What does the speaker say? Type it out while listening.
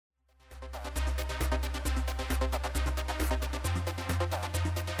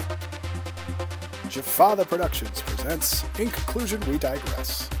Jafada Productions presents In Conclusion, We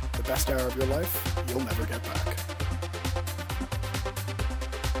Digress. The best hour of your life, you'll never get back.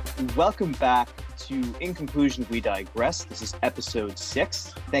 Welcome back to In Conclusion, We Digress. This is episode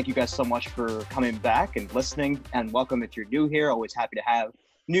 6. Thank you guys so much for coming back and listening, and welcome if you're new here. Always happy to have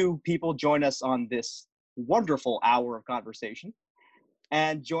new people join us on this wonderful hour of conversation.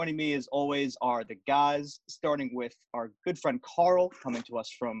 And joining me as always are the guys, starting with our good friend Carl, coming to us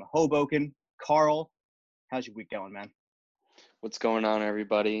from Hoboken. Carl, how's your week going, man? What's going on,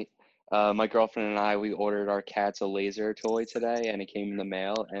 everybody? My girlfriend and I, we ordered our cats a laser toy today, and it came in the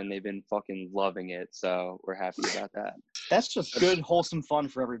mail, and they've been fucking loving it, so we're happy about that. That's just good, wholesome fun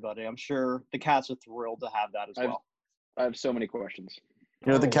for everybody. I'm sure the cats are thrilled to have that as well. I have so many questions.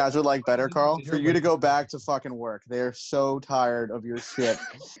 You know what the cats would like better, Carl? For you to go back to fucking work. They're so tired of your shit.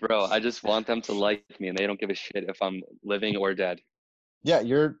 Bro, I just want them to like me, and they don't give a shit if I'm living or dead. Yeah,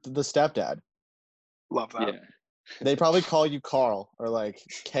 you're the stepdad. Love that. Yeah. They probably call you Carl or like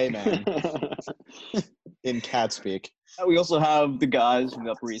K-Man in cat speak. We also have the guys from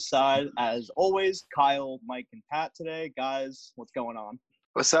the Upper East Side. As always, Kyle, Mike, and Pat today. Guys, what's going on?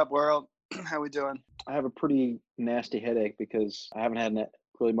 What's up, world? How we doing? I have a pretty nasty headache because I haven't had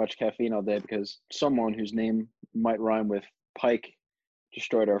really much caffeine all day because someone whose name might rhyme with Pike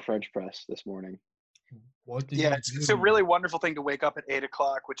destroyed our French press this morning. It's a really wonderful thing to wake up at 8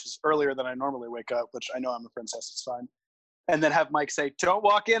 o'clock, which is earlier than I normally wake up, which I know I'm a princess, it's fine. And then have Mike say, "Don't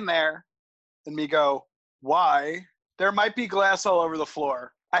walk in there." And me go, "Why? There might be glass all over the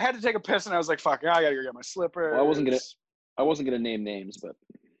floor." I had to take a piss and I was like, fuck, I gotta go get my slippers. Well, I wasn't gonna name names, but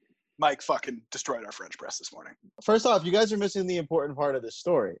Mike fucking destroyed our French press this morning. First off, you guys are missing the important part of this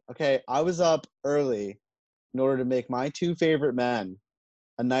story. Okay, I was up early in order to make my two favorite men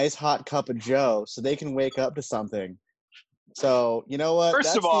a nice hot cup of Joe so they can wake up to something. So, you know what?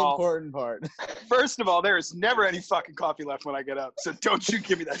 That's the important part. First of all, there is never any fucking coffee left when I get up, so don't you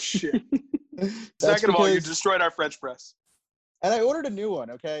give me that shit. Second of all, you destroyed our French press. And I ordered a new one,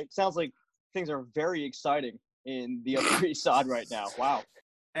 okay? Sounds like things are very exciting in the Upper East Side right now. Wow.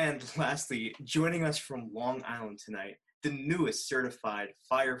 And lastly, joining us from Long Island tonight, the newest certified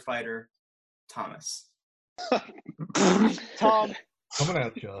firefighter, Thomas. Tom, coming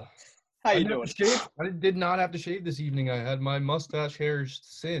at you. How you doing? I did not have to shave this evening. I had my mustache hairs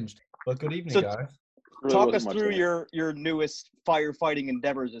singed. But good evening, guys. Really talk us through your newest firefighting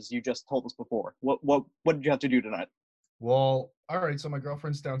endeavors, as you just told us before. What did you have to do tonight? Well, all right, so my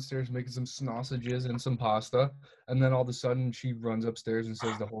girlfriend's downstairs making some sausages and some pasta, and then all of a sudden she runs upstairs and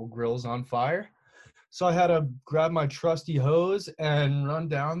says the whole grill's on fire. So I had to grab my trusty hose and run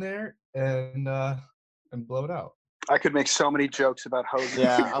down there and blow it out. I could make so many jokes about hoses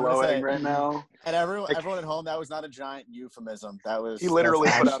blowing right now. And everyone at home, that was not a giant euphemism. That was he literally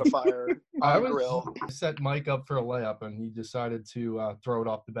put out a fire on the grill. I set Mike up for a layup, and he decided to throw it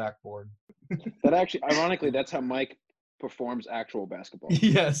off the backboard. That actually, ironically, that's how Mike performs actual basketball.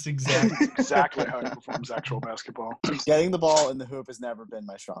 Yes, exactly. Exactly how he performs actual basketball. Getting the ball in the hoop has never been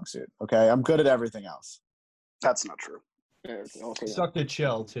my strong suit. Okay, I'm good at everything else. That's not true. Sucked at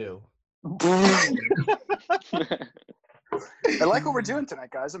shell too. I like what we're doing tonight,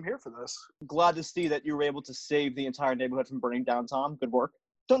 guys. I'm here for this. Glad to see that you were able to save the entire neighborhood from burning down, Tom. Good work.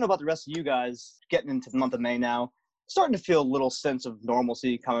 Don't know about the rest of you guys. Getting into the month of May now. Starting to feel a little sense of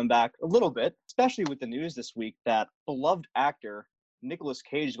normalcy coming back a little bit, especially with the news this week that beloved actor Nicolas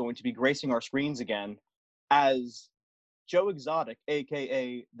Cage is going to be gracing our screens again as Joe Exotic,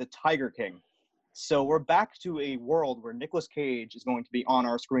 a.k.a. the Tiger King. So we're back to a world where Nicolas Cage is going to be on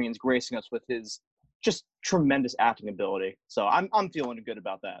our screens gracing us with his just tremendous acting ability. So I'm feeling good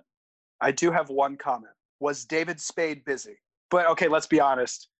about that. I do have one comment. Was David Spade busy? But okay, let's be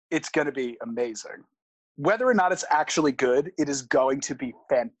honest. It's going to be amazing. Whether or not it's actually good, it is going to be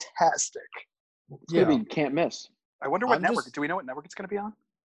fantastic. It's going to be can't miss. I wonder what network. Do we know what network it's going to be on?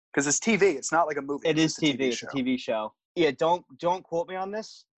 Because it's TV. It's not like a movie. It is TV. It's a TV show. Yeah, don't quote me on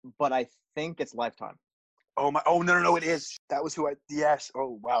this, but I think it's Lifetime. Oh my! Oh no! It is. That was who I. Yes.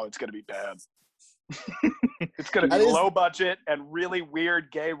 Oh wow! It's going to be bad. It's going to be low budget and really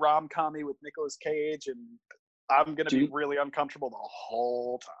weird gay rom-commy with Nicolas Cage, and I'm going to be really uncomfortable the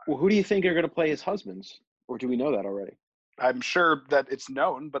whole time. Well, who do you think are going to play his husbands? Or do we know that already? I'm sure that it's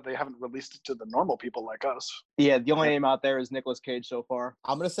known, but they haven't released it to the normal people like us. Yeah, the only name out there is Nicolas Cage so far.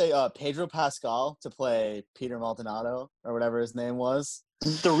 I'm going to say Pedro Pascal to play Peter Maldonado, or whatever his name was.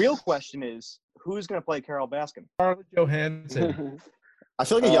 The real question is, who's going to play Carol Baskin? Scarlett Johansson. I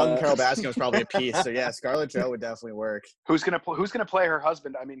feel like a young Carol Baskin was probably a piece. So yeah, Scarlett Jo would definitely work. Who's gonna play her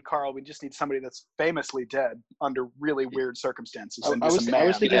husband? I mean, Carl. We just need somebody that's famously dead under really weird circumstances, and I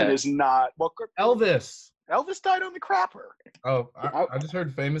was thinking is not. Well, Elvis. Elvis died on the crapper. Oh, I just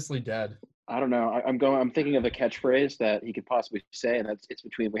heard famously dead. I don't know. I'm thinking of a catchphrase that he could possibly say, and it's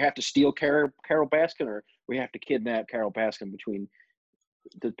between we have to steal Carol Baskin or we have to kidnap Carol Baskin. Between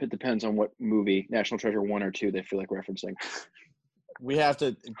it depends on what movie, National Treasure 1 or 2, they feel like referencing. We have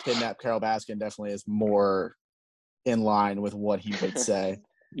to kidnap Carol Baskin definitely is more in line with what he would say.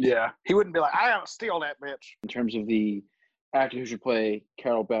 Yeah, he wouldn't be like, I don't steal that bitch. In terms of the actor who should play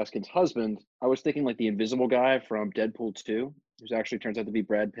Carol Baskin's husband, I was thinking like the invisible guy from Deadpool 2, who actually turns out to be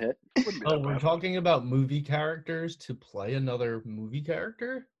Brad Pitt. Oh, we're talking about movie characters to play another movie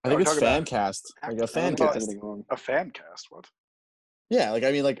character? I think it's fan cast. Like a fan cast. A fan cast, what? Yeah, like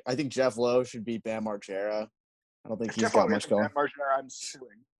I mean, like I think Jeff Lowe should be Bam Margera. I don't think he's got much going. Bam Margera, I'm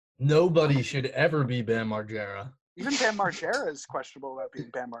suing. Nobody should ever be Bam Margera. Even Bam Margera is questionable about being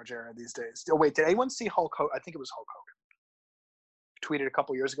Bam Margera these days. Oh wait, did anyone see Hulk Hogan? I think it was Hulk Hogan. Tweeted a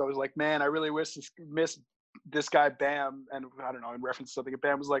couple years ago. Was like, man, I really miss this guy Bam, and I don't know, in reference to something. And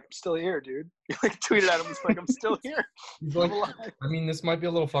Bam was like, I'm still here, dude. He like tweeted at him, was like, I'm still here. He's like, I mean, this might be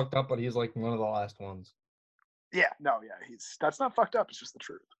a little fucked up, but he's like one of the last ones. Yeah, that's not fucked up. It's just the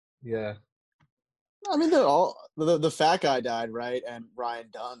truth. Yeah. I mean, they're all the fat guy died, right? And Ryan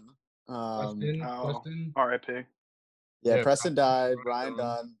Dunn. Preston. R.I.P. Yeah, Preston died. Ryan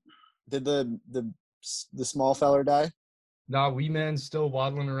Dunn. Did the small feller die? Nah, Wee Man's still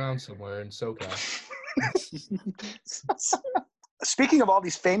waddling around somewhere in SoCal. Speaking of all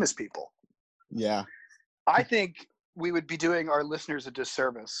these famous people, yeah, I think we would be doing our listeners a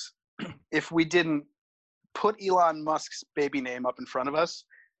disservice if we didn't put Elon Musk's baby name up in front of us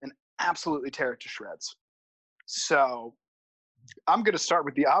and absolutely tear it to shreds. So I'm going to start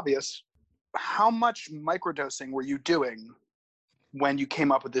with the obvious. How much microdosing were you doing when you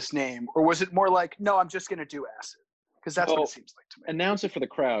came up with this name? Or was it more like, no, I'm just going to do acid? Because that's what it seems like to me. Announce it for the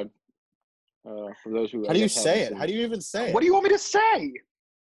crowd. For those who. How do you say it? How do you even say it? What do you want me to say?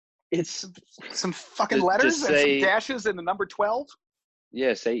 It's some fucking letters and some dashes and the number 12?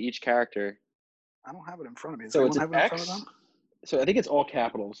 Yeah, say each character. I don't have it in front of me. So it's an X. So I think it's all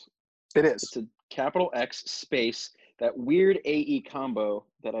capitals. It is. It's a capital X space, that weird AE combo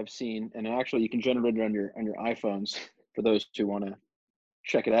that I've seen, and actually you can generate it on your iPhones for those who want to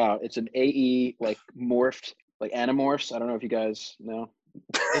check it out. It's an AE like morphed, like Animorphs. I don't know if you guys know.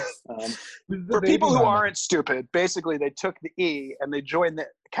 For people who aren't stupid, basically they took the E and they joined the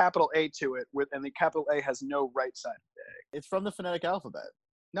capital A to it, and the capital A has no right side of the A. It's from the phonetic alphabet.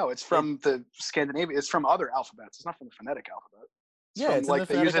 No, it's from the Scandinavian. It's from other alphabets. It's not from the phonetic alphabet. It's like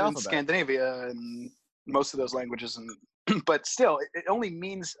the they use it alphabet. in Scandinavia and most of those languages, but still, it only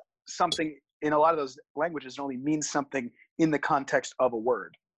means something in a lot of those languages. It only means something in the context of a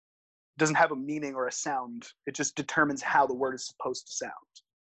word. It doesn't have a meaning or a sound. It just determines how the word is supposed to sound.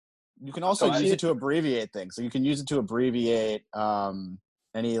 You can also use it to abbreviate things. So you can use it to abbreviate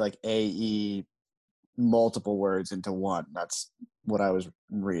any like AE multiple words into one. That's what I was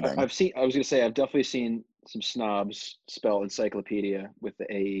reading. I was going to say, I've definitely seen some snobs spell encyclopedia with the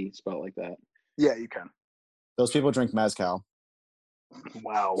AE spelled like that. Yeah, you can. Those people drink mezcal.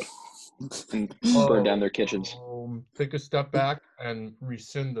 Wow. And burn down their kitchens. Take a step back and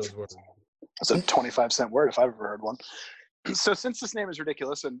rescind those words. That's a 25-cent word if I've ever heard one. So since this name is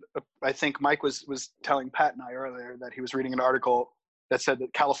ridiculous, and I think Mike was telling Pat and I earlier that he was reading an article that said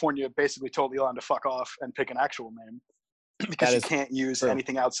that California basically told Elon to fuck off and pick an actual name because you can't use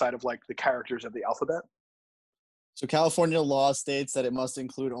anything outside of like the characters of the alphabet. So California law states that it must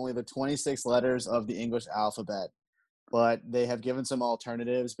include only the 26 letters of the English alphabet, but they have given some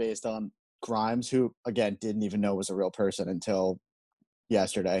alternatives based on Grimes, who again didn't even know was a real person until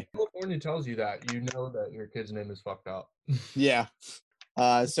yesterday. California tells you that, you know that your kid's name is fucked up. Yeah.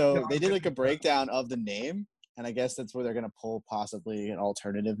 So they did like a breakdown of the name, and I guess that's where they're going to pull possibly an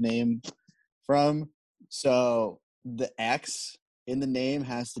alternative name from. So the X in the name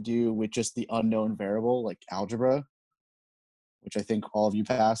has to do with just the unknown variable, like algebra, which I think all of you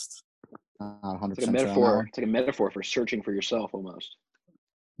passed. 100% it's like a metaphor. It's like a metaphor for searching for yourself almost.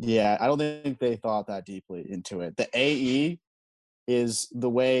 Yeah, I don't think they thought that deeply into it. The AE is the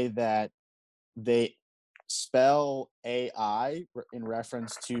way that they spell AI in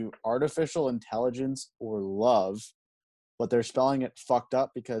reference to artificial intelligence or love, but they're spelling it fucked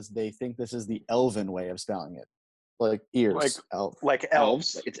up because they think this is the elven way of spelling it. Like ears. Like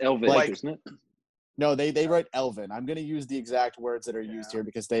elves. It's Elvish, isn't it? No, they write elven. I'm going to use the exact words that are used here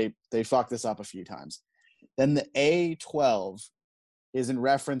because they fucked this up a few times. Then the A12 is in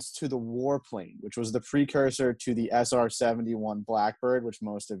reference to the warplane, which was the precursor to the SR-71 Blackbird, which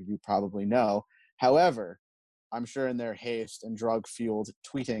most of you probably know. However, I'm sure in their haste and drug-fueled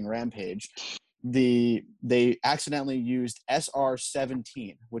tweeting rampage, they accidentally used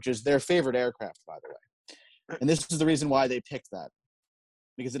SR-17, which is their favorite aircraft, by the way. And this is the reason why they picked that.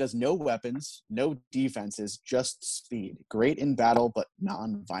 Because it has no weapons, no defenses, just speed. Great in battle, but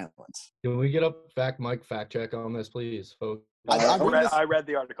non-violent. Can we get a Mike fact check on this, please, folks? I read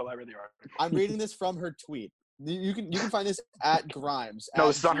the article. I'm reading this from her tweet. You can find this at Grimes. No,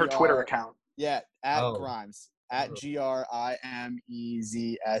 this is on her Twitter account. Yeah, at Grimes. At GRIMEZSZ.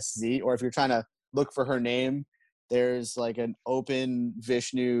 Or if you're trying to look for her name, there's like an open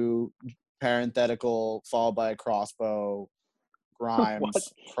Vishnu parenthetical followed by a crossbow.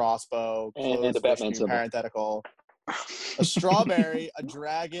 Grimes, crossbow, and the Batman symbol. Parenthetical, a strawberry, a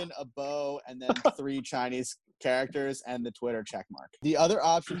dragon, a bow, and then 3 Chinese characters and the Twitter check mark. The other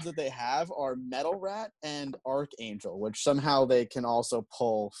options that they have are Metal Rat and Archangel, which somehow they can also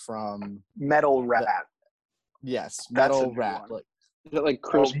pull from Metal Rat. Yes, That's Metal Rat. Is it like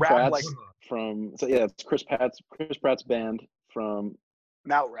Chris Pratt's like, from? So yeah, it's Chris Pratt's band from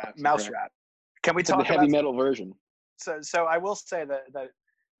Mouse Rat. Can we talk the heavy metal version? So I will say that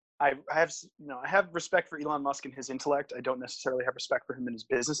I have respect for Elon Musk and his intellect. I don't necessarily have respect for him and his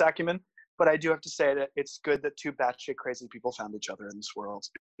business acumen, but I do have to say that it's good that 2 batshit crazy people found each other in this world,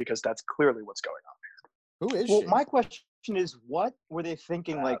 because that's clearly what's going on here. Who is Well, she? my question is, what were they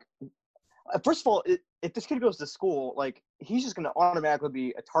thinking? Like, first of all, if this kid goes to school, like, he's just going to automatically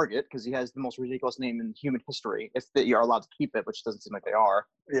be a target because he has the most ridiculous name in human history, if you are allowed to keep it, which doesn't seem like they are.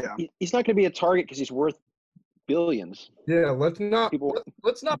 Yeah. He's not going to be a target because he's worth billions. Yeah, let's not pretend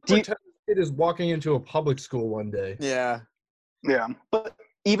this kid is walking into a public school one day. Yeah. But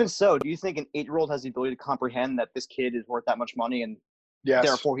even so, do you think an 8-year-old has the ability to comprehend that this kid is worth that much money and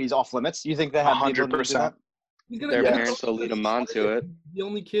therefore he's off limits? You think they have 100%? Their parents will lead them onto it. The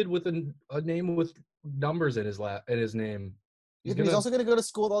only kid with a name with numbers in his name. He's also going to go to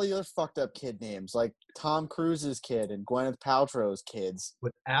school with all the other fucked up kid names, like Tom Cruise's kid and Gwyneth Paltrow's kids.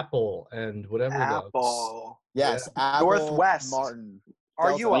 With Apple and whatever. Apple. Yes, Yeah. Apple. Northwest. Martin.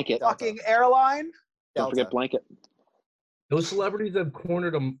 Are you a fucking airline? Don't forget Blanket. Those celebrities have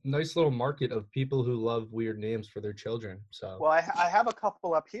cornered a nice little market of people who love weird names for their children. So. Well, I have a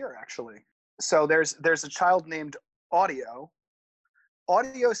couple up here, actually. So there's a child named Audio.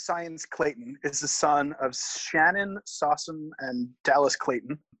 Audio Science Clayton is the son of Shannon Sawson and Dallas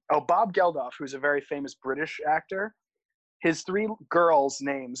Clayton. Oh, Bob Geldof, who's a very famous British actor. His 3 girls'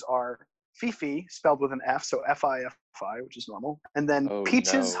 names are Fifi, spelled with an F, so F-I-F-I, which is normal. And then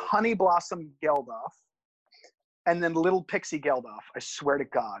Peaches Honey Blossom Geldof. And then Little Pixie Geldof. I swear to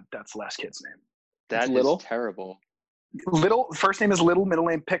God, that's the last kid's name. That's Little? Terrible. Little, first name is Little, middle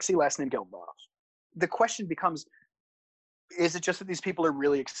name Pixie, last name Geldof. The question becomes, is it just that these people are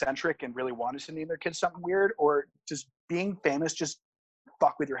really eccentric and really wanted to name their kids something weird, or does being famous just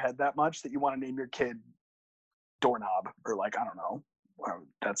fuck with your head that much that you want to name your kid Doorknob, or like, I don't know,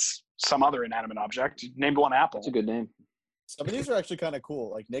 that's some other inanimate object? Named one Apple. That's a good name. Some of these are actually kind of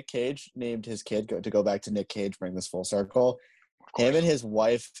cool. Like Nick Cage named his kid, to go back to Nick Cage, bring this full circle. Him and his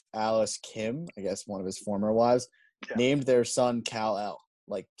wife, Alice Kim, I guess one of his former wives, named their son Kal-El,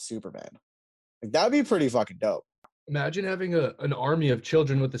 like Superman. Like, that would be pretty fucking dope. Imagine having an army of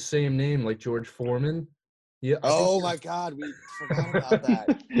children with the same name, like George Foreman. Yeah. Oh my God, we forgot about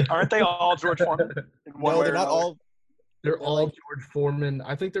that. Aren't they all George Foreman? No, they're not all. They're all George Foreman.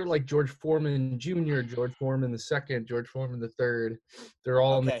 I think they're like George Foreman Jr., George Foreman II, George Foreman III. They're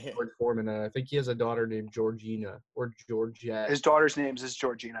all named George Foreman. And I think he has a daughter named Georgina or Georgette. His daughter's name is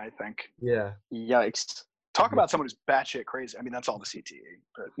Georgina, I think. Yeah. Yikes. Talk about someone who's batshit crazy. I mean, that's all the CTE.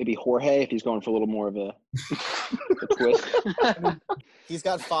 But maybe Jorge, if he's going for a little more of a twist. He's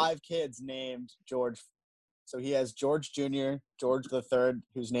got 5 kids named George. So he has George Jr., George III,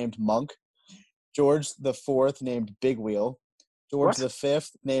 who's named Monk, George the IV named Big Wheel, George the V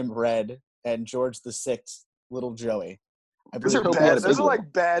named Red, and George the VI, Little Joey. Those are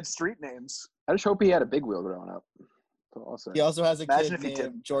like bad street names. I just hope he had a big wheel growing up. He also has a kid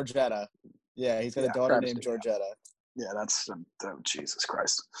named Georgetta. Yeah, he's got a daughter named Georgetta. Yeah, that's Jesus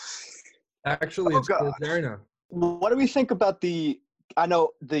Christ. Actually, it's Georgina. What do we think about I know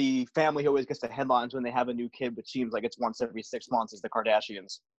the family who always gets the headlines when they have a new kid, which seems like it's once every 6 months, is the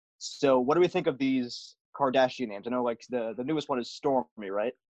Kardashians. So what do we think of these Kardashian names? I know like the newest one is Stormy,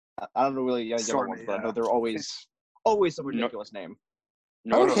 right? I don't know really the other ones, but I know they're always some ridiculous name.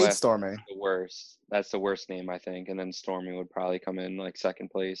 I would hate Stormy. The worst. That's the worst name, I think. And then Stormy would probably come in like second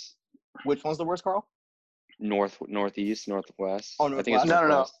place. Which one's the worst, Carl? northeast, northwest. Oh, I think it's northwest? No.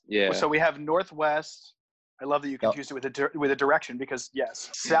 northwest. Yeah. So we have northwest. I love that you confused it with a direction because yes,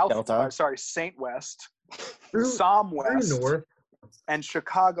 Delta. Saint West, True Som West, north. and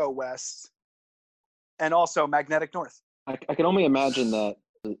Chicago West, and also Magnetic North. I can only imagine that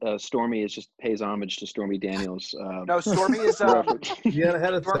Stormy pays homage to Stormy Daniels. No, Stormy is reference. Yeah,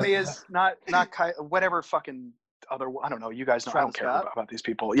 ahead of Stormy is not whatever fucking other. I don't know. You guys know. I don't care about these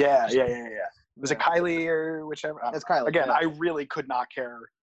people. Yeah. Was it Kylie or whichever? It's Kylie. Again, yeah. I really could not care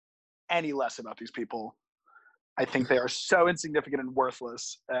any less about these people. I think they are so insignificant and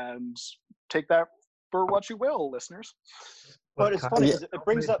worthless. And take that for what you will, listeners. But it's funny because it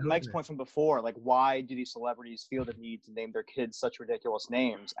brings up Mike's point from before. Like, why do these celebrities feel the need to name their kids such ridiculous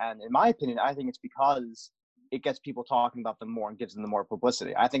names? And in my opinion, I think it's because it gets people talking about them more and gives them the more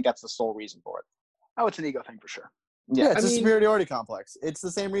publicity. I think that's the sole reason for it. Oh, it's an ego thing for sure. Yeah, it's a superiority complex. It's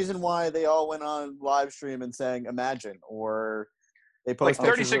the same reason why they all went on live stream and sang Imagine, or they post like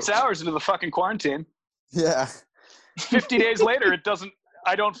 36 hours into the fucking quarantine. Yeah. 50 days later,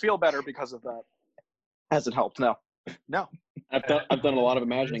 I don't feel better because of that. Hasn't helped, no. No. I've done a lot of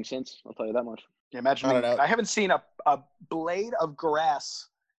imagining since, I'll tell you that much. Yeah, imagine I haven't seen a blade of grass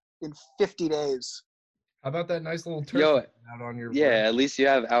in 50 days. How about that nice little turkey out on your Yeah, at least you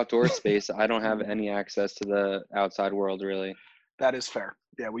have outdoor space. I don't have any access to the outside world, really. That is fair.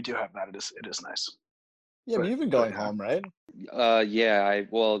 Yeah, we do have that. It is nice. Yeah, but you've been going home, right? Yeah,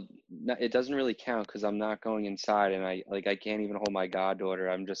 it doesn't really count because I'm not going inside, and I can't even hold my goddaughter.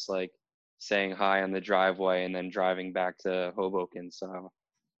 I'm just like saying hi on the driveway and then driving back to Hoboken, so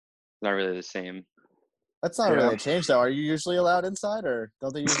not really the same. That's not really a change, though. Are you usually allowed inside, or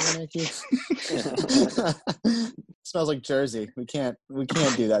don't they usually make you? Smells like Jersey. We can't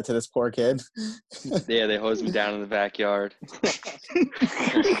do that to this poor kid. Yeah, they hose me down in the backyard.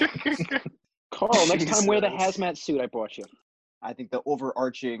 Carl, next time wear the hazmat suit I bought you. I think the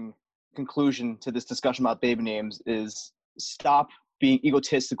overarching conclusion to this discussion about baby names is stop being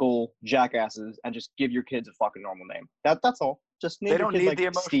egotistical jackasses and just give your kids a fucking normal name. That's all. Just name they your don't kid need like the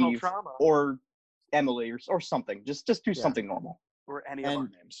emotional Steve trauma or Emily or something. Just do something normal. or any of our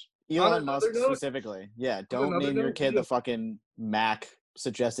names. Elon Musk specifically. Yeah, don't name your kid the fucking Mac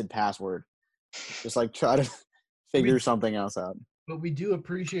suggested password. Just like try to figure something else out. But we do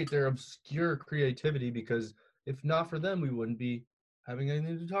appreciate their obscure creativity because if not for them, we wouldn't be having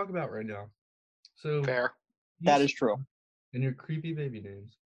anything to talk about right now. So Fair. That is true. And your creepy baby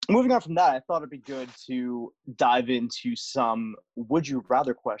names. Moving on from that, I thought it'd be good to dive into some would you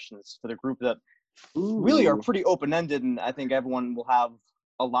rather questions for the group that really are pretty open-ended, and I think everyone will have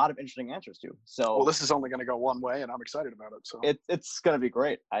a lot of interesting answers to. So, well, this is only going to go one way, and I'm excited about it. So it's going to be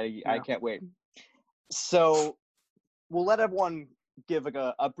great. I can't wait. So we'll let everyone give like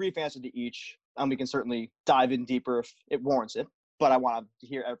a brief answer to each, and we can certainly dive in deeper if it warrants it. But I want to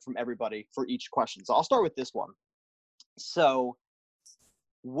hear from everybody for each question. So I'll start with this one. So,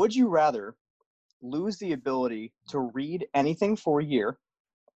 would you rather lose the ability to read anything for a year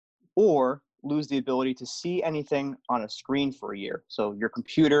or lose the ability to see anything on a screen for a year? So your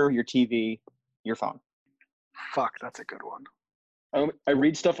computer, your TV, your phone. Fuck, that's a good one. I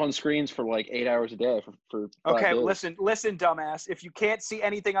read stuff on screens for like 8 hours a day for 5 Okay, days. listen, dumbass. If you can't see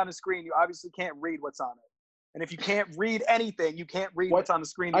anything on the screen, you obviously can't read what's on it. And if you can't read anything, you can't read what's on the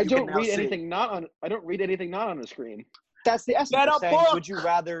screen. I don't read anything not on the screen. That's the essence Get of a saying, book! would you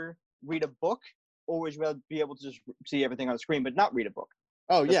rather read a book or would you rather be able to just see everything on the screen but not read a book?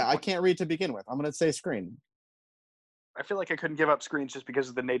 Oh, That's yeah, the I point. can't read to begin with. I'm going to say screen. I feel like I couldn't give up screens just because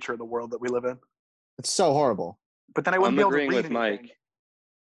of the nature of the world that we live in. It's so horrible. But then I wouldn't I'm be able to agreeing read with anything. Mike.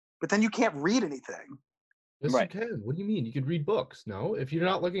 But then you can't read anything. Yes, Right. you can. What do you mean? You could read books. No, if you're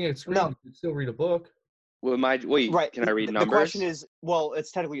not looking at screen, No. you can still read a book. Wait, Right. can I read the numbers? The question is, well,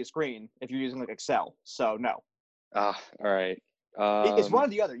 it's technically a screen if you're using like Excel. So no. All right. It's one or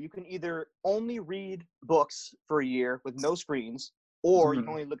the other. You can either only read books for a year with no screens, or you can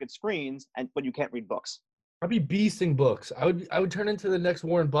only look at screens but you can't read books. I'd be beasting books. I would turn into the next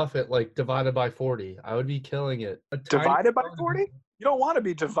Warren Buffett, like divided by 40. I would be killing it. Divided by 40? You don't want to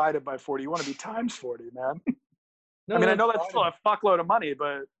be divided by 40. You want to be times 40, man. No, I mean, I no, know that's still a fuckload of money,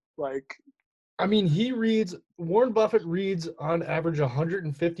 but like. I mean, Warren Buffett reads on average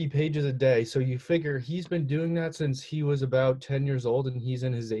 150 pages a day. So you figure he's been doing that since he was about 10 years old and he's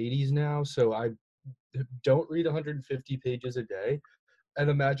in his 80s now. So I don't read 150 pages a day. And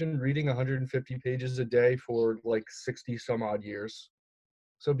imagine reading 150 pages a day for like 60 some odd years.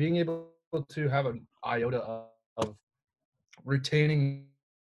 So being able to have an iota of retaining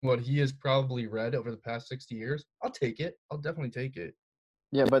what he has probably read over the past 60 years, I'll take it. I'll definitely take it.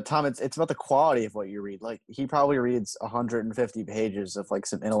 Yeah, but Tom, it's about the quality of what you read. Like, he probably reads 150 pages of like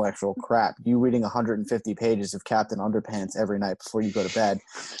some intellectual crap. You reading 150 pages of Captain Underpants every night before you go to bed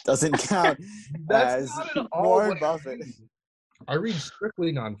doesn't count That's as not at all Warren what Buffett. I read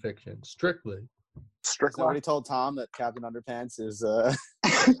strictly nonfiction. Strictly. Nobody told Tom that Captain Underpants is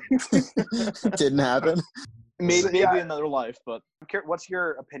didn't happen. Maybe another life, but What's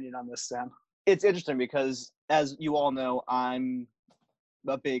your opinion on this, Sam? it's interesting because, as you all know, I'm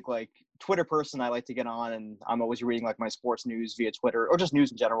a big like Twitter person. I like to get on, and I'm always reading like my sports news via Twitter or just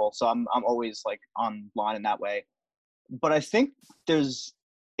news in general. So I'm always like online in that way. But I think there's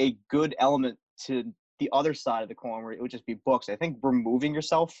a good element to the other side of the coin where it would just be books. I think removing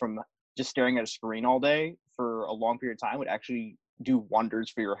yourself from just staring at a screen all day for a long period of time would actually do wonders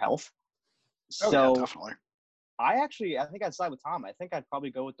for your health. So yeah, definitely. I think I'd side with Tom. I think I'd probably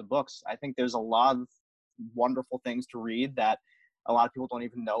go with the books. I think there's a lot of wonderful things to read that a lot of people don't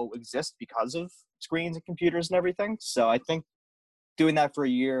even know exist because of screens and computers and everything. So I think doing that for a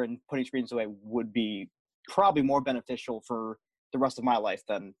year and putting screens away would be probably more beneficial for the rest of my life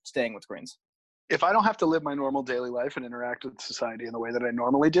than staying with screens. If I don't have to live my normal daily life and interact with society in the way that I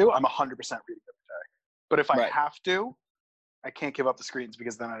normally do, I'm 100% reading every day. But if I have to, I can't give up the screens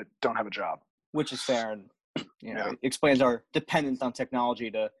because then I don't have a job. Which is fair, and it explains our dependence on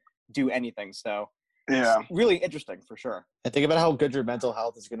technology to do anything. So it's really interesting for sure. And think about how good your mental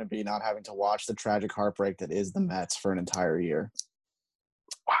health is going to be not having to watch the tragic heartbreak that is the Mets for an entire year.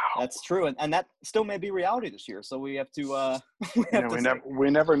 Wow, that's true, and that still may be reality this year. So we have to. We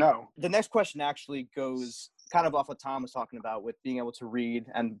never know. The next question actually goes kind of off what Tom was talking about with being able to read,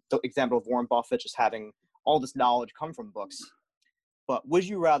 and the example of Warren Buffett just having all this knowledge come from books. But would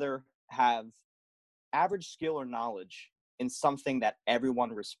you rather have average skill or knowledge in something that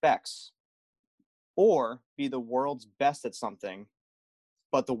everyone respects, or be the world's best at something,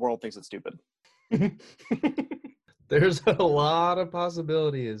 but the world thinks it's stupid? There's a lot of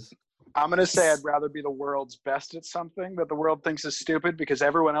possibilities. I'm going to say I'd rather be the world's best at something that the world thinks is stupid, because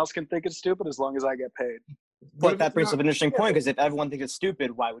everyone else can think it's stupid as long as I get paid. But that brings up an interesting point, because if everyone thinks it's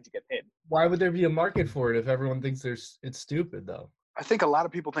stupid, why would you get paid? Why would there be a market for it if everyone thinks it's stupid, though? I think a lot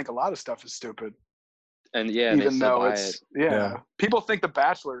of people think a lot of stuff is stupid. And yeah, even they though buy it's it. yeah. People think The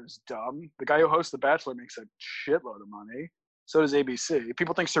Bachelor is dumb. The guy who hosts The Bachelor makes a shitload of money. So does ABC.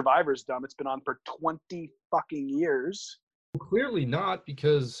 People think Survivor is dumb. It's been on for 20 fucking years. Clearly not,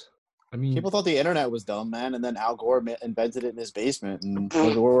 because I mean, people thought the internet was dumb, man, and then Al Gore invented it in his basement, and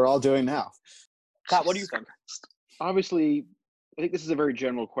look at what we're all doing now. Pat, what do you think? Obviously, I think this is a very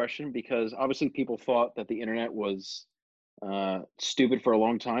general question, because obviously people thought that the internet was stupid for a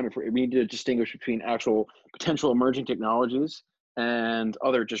long time. If we need to distinguish between actual potential emerging technologies and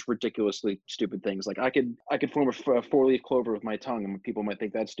other just ridiculously stupid things. Like I could form a four-leaf clover with my tongue, and people might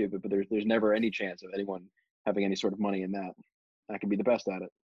think that's stupid, but there's never any chance of anyone having any sort of money in that. I could be the best at it.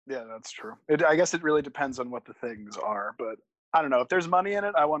 Yeah, that's true. I guess it really depends on what the things are, but I don't know. If there's money in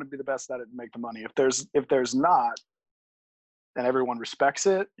it, I want to be the best at it and make the money. If there's not, and everyone respects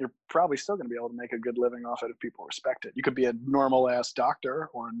it, you're probably still going to be able to make a good living off it if people respect it. You could be a normal-ass doctor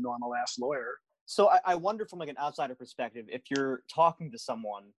or a normal-ass lawyer. So I wonder, from like an outsider perspective, if you're talking to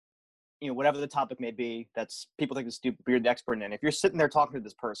someone, whatever the topic may be, that's people think is stupid, but you're the expert in. If you're sitting there talking to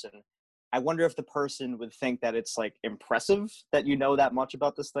this person, I wonder if the person would think that it's like impressive that you know that much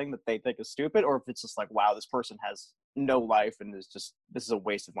about this thing that they think is stupid, or if it's just like, wow, this person has no life and this is a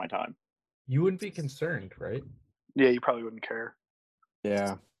waste of my time. You wouldn't be concerned, right? Yeah, you probably wouldn't care.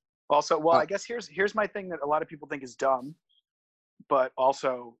 Yeah. Also, I guess here's my thing that a lot of people think is dumb, but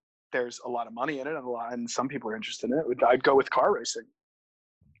also there's a lot of money in it, and some people are interested in it. I'd go with car racing.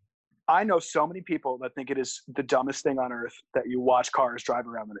 I know so many people that think it is the dumbest thing on earth that you watch cars drive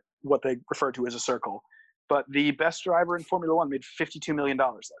around in it, what they refer to as a circle. But the best driver in Formula One made $52 million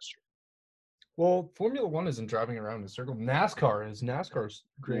last year. Well, Formula One isn't driving around in a circle. NASCAR is. NASCAR's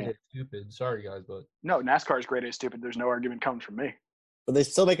great at stupid. Sorry, guys, but no, NASCAR is great at stupid. There's no argument coming from me. But they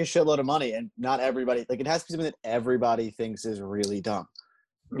still make a shitload of money, and not everybody. Like, it has to be something that everybody thinks is really dumb.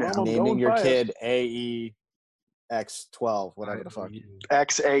 Yeah, naming your kid AEX12, whatever the fuck.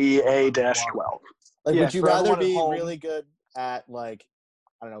 XAEA-12. Like, would you rather be really good at, like,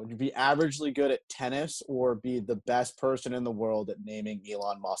 I don't know, would you be averagely good at tennis, or be the best person in the world at naming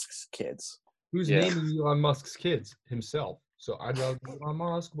Elon Musk's kids? Who's naming Elon Musk's kids? Himself. So I'd rather be Elon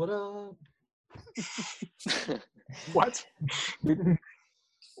Musk. What up? What?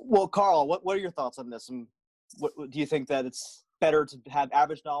 Well, Carl, what are your thoughts on this? And what do you think that it's better to have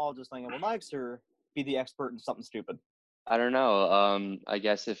average knowledge of something on mics, or be the expert in something stupid? I don't know. I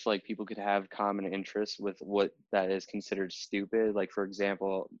guess if like people could have common interests with what that is considered stupid. Like for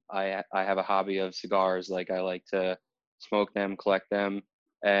example, I have a hobby of cigars. Like I like to smoke them, collect them,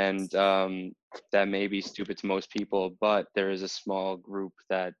 and that may be stupid to most people, but there is a small group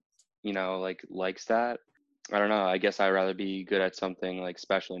that like likes that. I don't know. I guess I'd rather be good at something like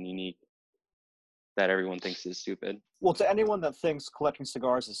special and unique that everyone thinks is stupid. Well, to anyone that thinks collecting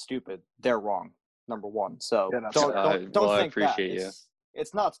cigars is stupid, they're wrong. Number one. So Yeah, that's don't fair. don't Well, I think that. appreciate you.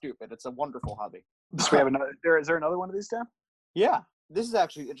 It's not stupid. It's a wonderful hobby. So we have another. Is there another one of these, Dan? Yeah, this is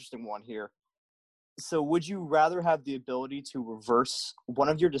actually an interesting one here. So would you rather have the ability to reverse one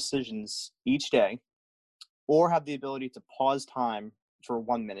of your decisions each day, or have the ability to pause time for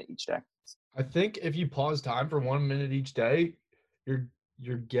 1 minute each day? I think if you pause time for 1 minute each day,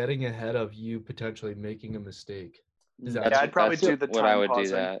 you're getting ahead of you potentially making a mistake. Is that Yeah, I'd probably that's do the what I time would pausing.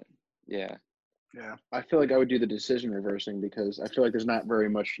 do that. Yeah. Yeah. I feel like I would do the decision reversing because I feel like there's not very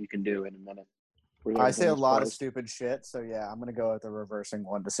much you can do in a minute. where I say a everything's lot of paused. stupid shit, so yeah, I'm gonna go with the reversing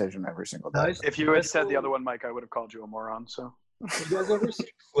one decision every single day. Nice. If you had said the other one, Mike, I would have called you a moron. So You guys ever see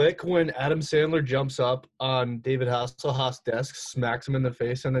Click when Adam Sandler jumps up on David Hasselhoff's desk, smacks him in the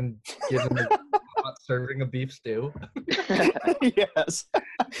face, and then gives him a hot serving of beef stew? Yes.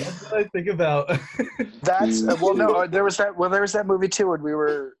 That's what I think about. that's well, no, there was that movie too when we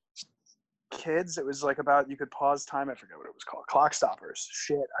were kids. It was like about you could pause time. I forget what it was called. Clock Stoppers.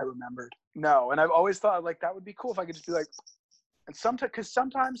 Shit, I remembered. No, and I've always thought like that would be cool if I could just be like, and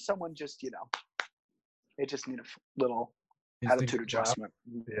sometimes someone just they just need a little attitude adjustment.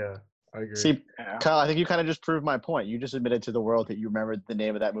 Yeah, I agree. See, Yeah. Kyle, I think you kind of just proved my point. You just admitted to the world that you remembered the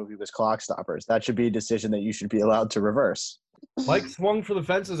name of that movie was Clock Stoppers. That should be a decision that you should be allowed to reverse. Mike swung for the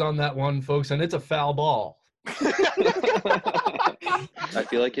fences on that one, folks, and it's a foul ball. I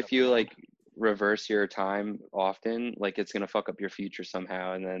feel like if you like reverse your time often, like it's gonna fuck up your future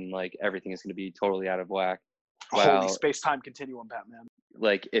somehow, and then like everything is gonna be totally out of whack. Holy Wow. space-time continuum, Batman.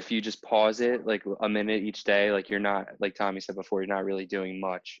 Like if you just pause it like a minute each day, like you're not, like Tommy said before, you're not really doing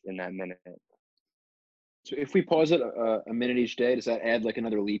much in that minute. So if we pause it a minute each day, does that add like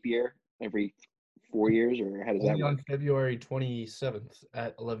another leap year every 4 years, or how does that Only work? on February 27th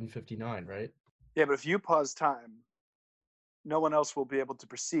at 11:59, right? Yeah, but if you pause time, no one else will be able to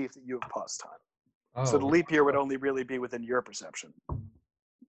perceive that you have paused time. Oh, So the leap year would only really be within your perception.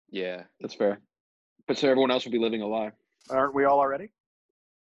 Yeah. That's fair. But so everyone else will be living a lie. Aren't we all already?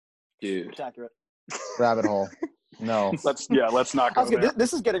 Dude. It's accurate. Rabbit hole. No. Let's not go there.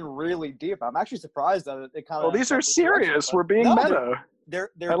 This is getting really deep. I'm actually surprised that it kind of. Well, these are serious. We're being No, meta. They're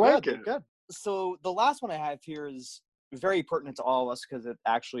I like good. it. They're good. So the last one I have here is very pertinent to all of us because it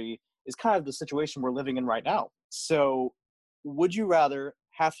actually is kind of the situation we're living in right now. So, would you rather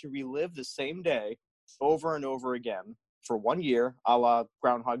have to relive the same day over and over again for 1 year, a la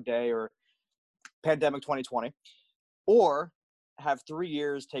Groundhog Day or Pandemic 2020, or have 3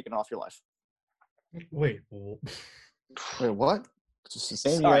 years taken off your life? Wait. Well, Wait, what? It's just the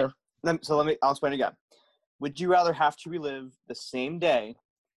same All right. year. I'll explain again. Would you rather have to relive the same day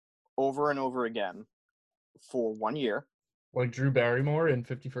over and over again for 1 year? like Drew Barrymore in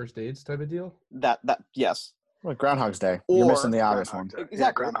 51st Dates type of deal? Yes. Like Groundhog's Day. You're Or missing the obvious one. Groundhog Day.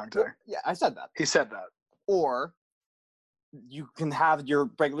 Exactly. Yeah, Groundhog Day. Yeah, I said that. He said that. Or you can have your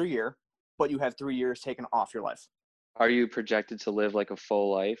regular year, but you have 3 years taken off your life. Are you projected to live like a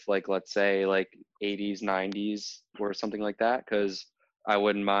full life, like let's say like 80s, 90s, or something like that? Because I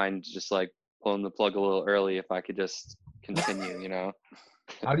wouldn't mind just like pulling the plug a little early if I could just continue, you know?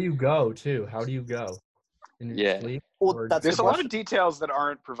 How do you go, too? How do you go? In your Yeah. sleep? Well, Or- that's There's the a lot question. of details that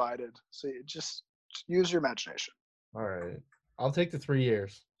aren't provided. So you just use your imagination. All right. I'll take the 3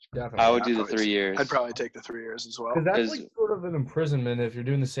 years. Definitely. I would I'd do the probably- 3 years. I'd probably take the 3 years as well. Because that's Is- like sort of an imprisonment if you're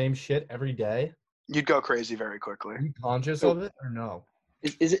doing the same shit every day. You'd go crazy very quickly. Are you conscious So- of it or no?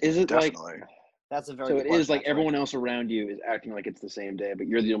 Is it like Definitely. That's a very so good it is question, like actually. everyone else around you is acting like it's the same day, but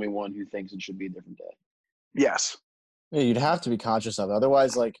you're the only one who thinks it should be a different day. Yes. Yeah, you'd have to be conscious of it.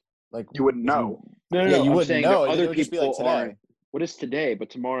 Otherwise, like You wouldn't know. No, Yeah, you I'm wouldn't saying know. that It other would just be people like today. aren't. What is today? But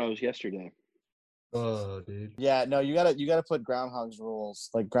tomorrow's yesterday. Oh, dude. Yeah, no, you gotta put Groundhog's rules,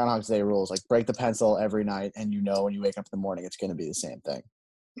 like Groundhog's Day rules, like break the pencil every night, and you know when you wake up in the morning, it's gonna be the same thing.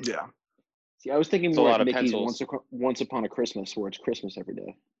 Yeah. See, I was thinking It's a more lot like of Mickey's pencils. once upon a Christmas, where it's Christmas every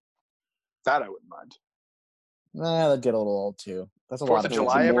day. That I wouldn't mind. Nah, that'd get a little old too. That's a 4th lot of of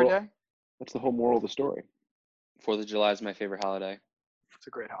July every moral- day? That's the whole moral of the story. 4th of July is my favorite holiday. It's a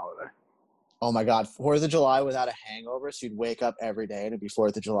great holiday. Oh my God, 4th of July without a hangover, so you'd wake up every day and it'd be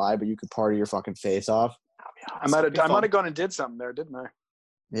 4th of July, but you could party your fucking face off. I might have gone and did something there, didn't I?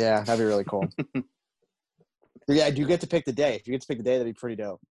 Yeah, that'd be really cool. Yeah, I do get to pick the day. If you get to pick the day, that'd be pretty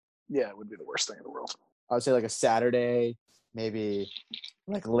dope. Yeah, it would be the worst thing in the world. I would say like a Saturday, maybe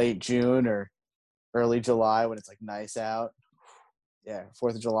like late June or early July when it's like nice out. Yeah,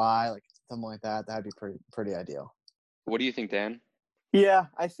 4th of July, like something like that. That'd be pretty ideal. What do you think, Dan? Yeah,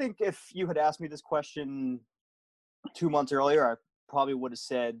 I think if you had asked me this question 2 months earlier, I probably would have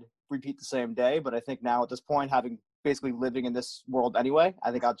said repeat the same day. But I think now at this point, having basically living in this world anyway,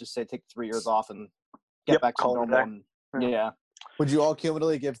 I think I'll just say take 3 years off and get back to call it a normal. day. And, yeah. Would you all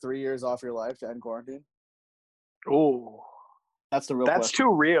cumulatively give 3 years off your life to end quarantine? Oh, That's the real that's question.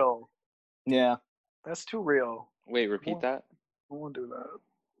 too real. Yeah. That's too real. Wait, repeat that. I won't do that.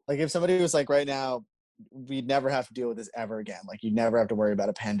 Like if somebody was like right now, we'd never have to deal with this ever again. Like you'd never have to worry about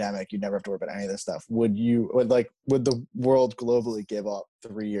a pandemic. You'd never have to worry about any of this stuff. Would the world globally give up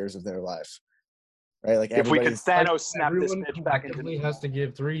 3 years of their life? Right? Like If we could everybody's Thanos snap this Everyone bitch back into collectively has to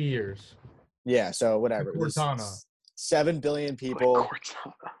give 3 years. yeah. So whatever. There's Cortana. 7 billion people.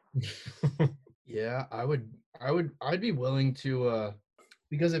 Cortana. Yeah, I'd be willing to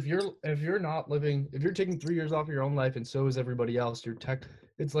because if you're not living, if you're taking 3 years off of your own life and so is everybody else,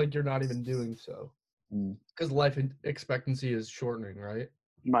 it's like you're not even doing so. Because life expectancy is shortening, right?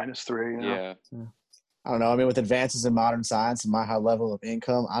 -3. Yeah. I don't know. I mean, with advances in modern science and my high level of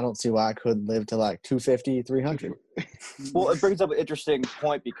income, I don't see why I couldn't live to like 250, 300. Well, it brings up an interesting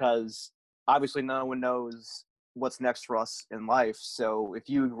point because obviously no one knows what's next for us in life. So if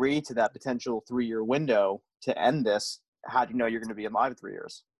you agree to that potential 3-year window to end this, how do you know you're going to be alive in 3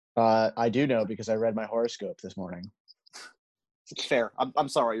 years? I do know because I read my horoscope this morning. Fair. I'm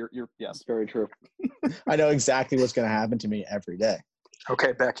sorry. You're yes. It's very true. I know exactly what's going to happen to me every day.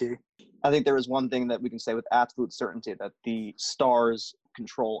 Okay, Becky. I think there is one thing that we can say with absolute certainty, that the stars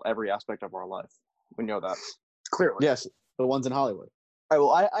control every aspect of our life. We know that. Clearly. Yes, the ones in Hollywood. All right,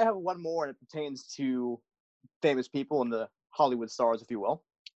 well, I have one more, and it pertains to famous people and the Hollywood stars, if you will.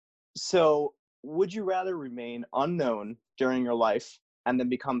 So, would you rather remain unknown during your life and then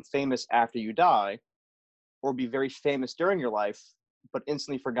become famous after you die, or be very famous during your life but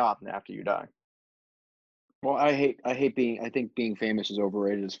instantly forgotten after you die? Well, I think being famous is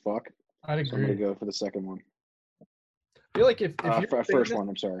overrated as fuck. I'd So I'm gonna agree. go for the second one. I feel like if you're First famous, one,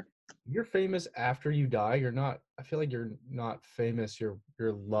 I'm sorry. you're famous after you die, you're not. I feel like you're not famous. You're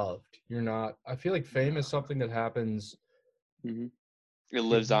loved. You're not. I feel like fame is something that happens. It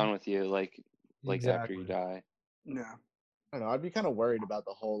lives on with you, like after you Exactly. die. Yeah. I don't know. I'd be kind of worried about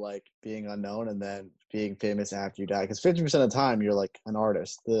the whole like being unknown and then being famous after you die. Because 50% of the time you're like an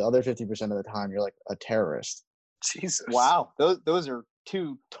artist. The other 50% of the time you're like a terrorist. Jesus. Wow, those are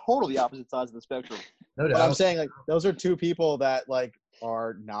two totally opposite sides of the spectrum. No But I'm doubt. saying like those are two people that like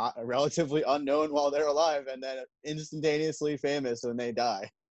are not relatively unknown while they're alive and then instantaneously famous when they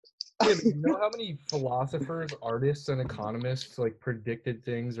die. Yeah, but you know how many philosophers, artists, and economists like predicted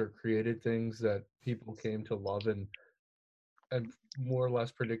things or created things that people came to love and more or less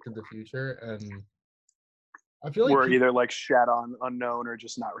predicted the future, and I feel like We're people- either like shat on, unknown, or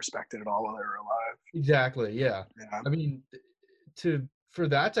just not respected at all while they were alive. exactly, yeah. Yeah. I mean, for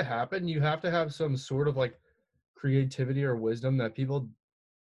that to happen, you have to have some sort of like creativity or wisdom that people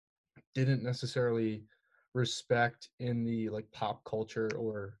didn't necessarily respect in the like pop culture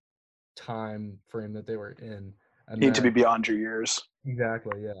or time frame that they were in. And Need to be that- beyond your years.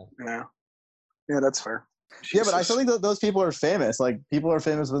 exactly, yeah. Yeah. Yeah, that's fair. Yeah, but I Jesus. still think that those people are famous. Like people are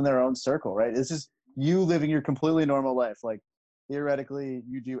famous within their own circle, right? It's just you living your completely normal life. Like theoretically,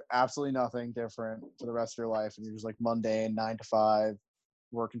 you do absolutely nothing different for the rest of your life, and you're just like mundane, 9 to 5,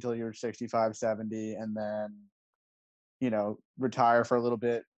 work until you're 65, 70, and then retire for a little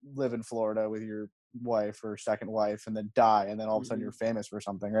bit, live in Florida with your wife or second wife, and then die, and then all of a sudden you're famous for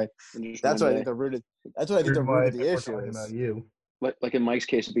something, right? And just That's one what I day. think the root of. That's what I think the Weird root wife of the if we're issue talking is. about you. Like in Mike's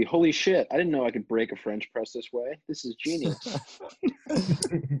case, it'd be holy shit! I didn't know I could break a French press this way. This is genius.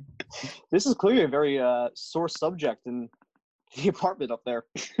 This is clearly a very sore subject in the apartment up there.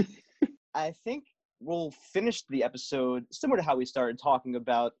 I think we'll finish the episode similar to how we started, talking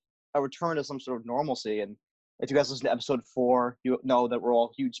about a return to some sort of normalcy. And if you guys listen to episode 4, you know that we're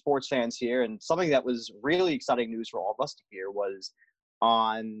all huge sports fans here. And something that was really exciting news for all of us to hear was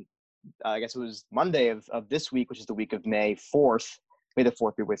on, I guess it was Monday of this week, which is the week of May 4th. May the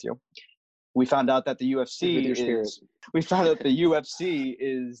 4th be with you. We found out that the With your spirit. UFC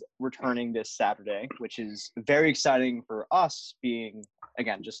is returning this Saturday, which is very exciting for us, being,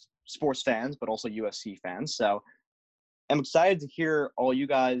 again, just sports fans, but also UFC fans. So I'm excited to hear all you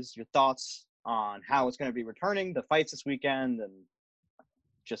guys, your thoughts on how it's going to be returning, the fights this weekend, and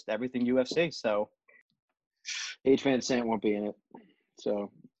just everything UFC. So H. Van Sant won't be in it. So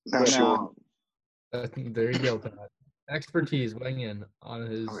No, she No. won't. There you go, Pat. Expertise weighing in on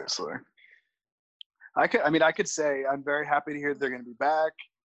his. Obviously. I could say I'm very happy to hear they're going to be back.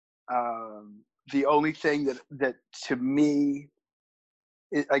 The only thing that to me,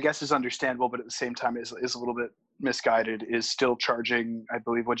 I guess is understandable, but at the same time is a little bit misguided, is still charging, I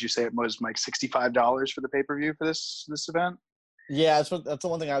believe, what'd you say it was, Mike, $65 for the pay-per-view for this event? Yeah, that's the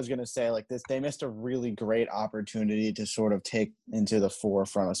one thing I was gonna say. Like this, they missed a really great opportunity to sort of take into the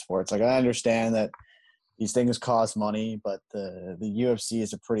forefront of sports. Like I understand that these things cost money, but the UFC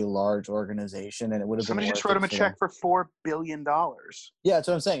is a pretty large organization, and it would have been Somebody worth just wrote it him a for check them. for $4 billion. Yeah, that's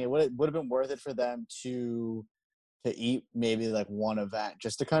what I'm saying. It would have been worth it for them to eat maybe like one event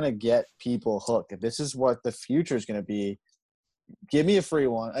just to kind of get people hooked. If this is what the future is going to be, give me a free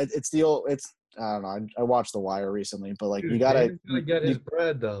one. It's I don't know. I watched The Wire recently, but like Dude, you gotta Dana's gonna get his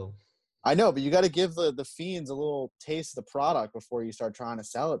bread though. I know, but you got to give the fiends a little taste of the product before you start trying to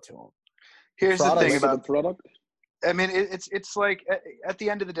sell it to them. Here's the thing Like the about product. I mean, it's like at the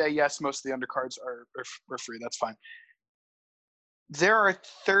end of the day, yes, most of the undercards are free. That's fine. There are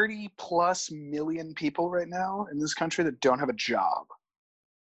 30 plus million people right now in this country that don't have a job.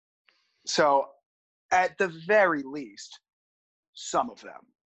 So at the very least, some of them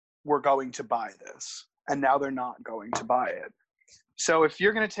were going to buy this, and now they're not going to buy it. So if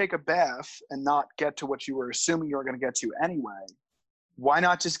you're going to take a bath and not get to what you were assuming you were going to get to anyway, why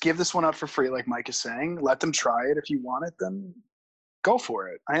not just give this one up for free, like Mike is saying? Let them try it. If you want it, then go for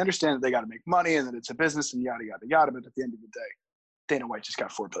it. I understand that they got to make money and that it's a business and yada, yada, yada, but at the end of the day, Dana White just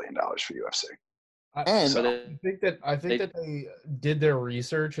got $4 billion for UFC. And I think that they did their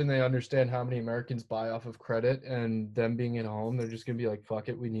research and they understand how many Americans buy off of credit, and them being at home, they're just gonna be like, "Fuck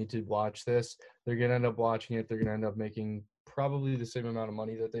it, we need to watch this." They're gonna end up watching it. They're gonna end up making probably the same amount of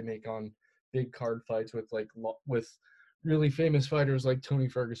money that they make on big card fights with with really famous fighters like Tony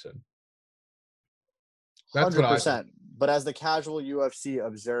Ferguson. That's what I 100%. But as the casual UFC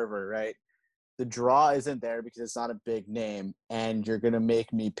observer, right, the draw isn't there because it's not a big name, and you're gonna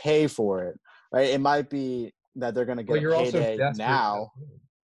make me pay for it, right? It might be that they're gonna But get you're a also payday desperate. now.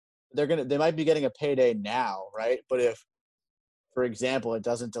 They might be getting a payday now, right? But if, for example, it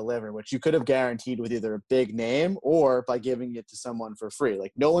doesn't deliver, which you could have guaranteed with either a big name or by giving it to someone for free.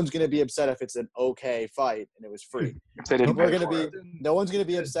 Like no one's gonna be upset if it's an okay fight and it was free. If they didn't People are pay gonna for be it. no one's gonna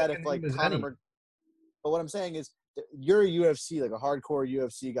be The upset if second like name is Conor. any. But what I'm saying is, you're a UFC, like a hardcore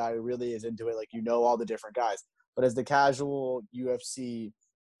UFC guy who really is into it. Like you know all the different guys. But as the casual UFC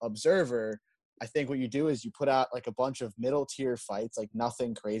observer, I think what you do is you put out like a bunch of middle tier fights, like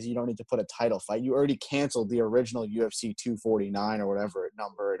nothing crazy. You don't need to put a title fight. You already canceled the original UFC 249 or whatever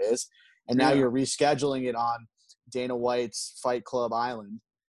number it is, and now you're rescheduling it on Dana White's Fight Club Island.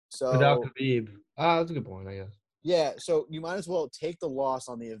 So Without Khabib. That's a good point, I guess. yeah, so you might as well take the loss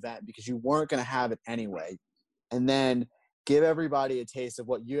on the event because you weren't going to have it anyway, and then give everybody a taste of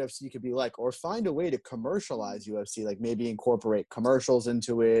what UFC could be like, or find a way to commercialize UFC, like maybe incorporate commercials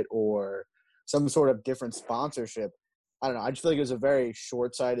into it or some sort of different sponsorship. I don't know. I just feel like it was a very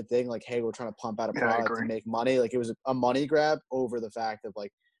short-sighted thing. Like, hey, we're trying to pump out a product to make money. Like, it was a money grab over the fact of,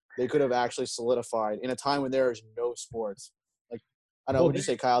 like, they could have actually solidified in a time when there is no sports. Like, I don't know, what would you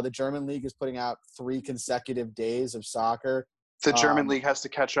say, Kyle? The German league is putting out 3 consecutive days of soccer. The German league has to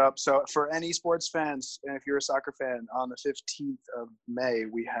catch up. So for any sports fans, and if you're a soccer fan, on the 15th of May,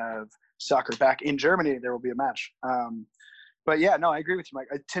 we have soccer back in Germany. There will be a match. But yeah, no, I agree with you,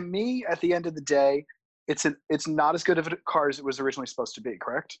 Mike. To me, at the end of the day, it's not as good of a card as it was originally supposed to be,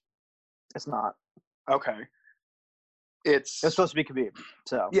 correct? It's not. Okay. It's supposed to be Khabib.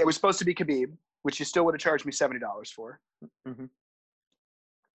 So yeah, it was supposed to be Khabib, which you still would have charged me $70 for. Mm-hmm.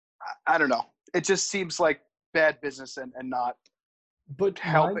 I don't know. It just seems like bad business and not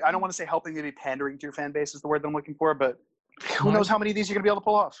helping. I don't want to say helping, maybe pandering to your fan base is the word that I'm looking for, but who knows how many of these you're going to be able to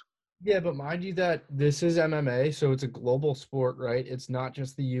pull off. Yeah, but mind you that this is MMA, so it's a global sport, right? It's not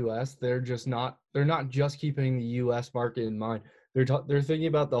just the U.S. They're not just keeping the U.S. market in mind. They're thinking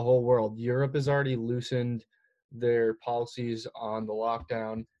about the whole world. Europe has already loosened their policies on the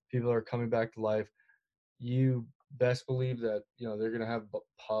lockdown. People are coming back to life. You best believe that, they're going to have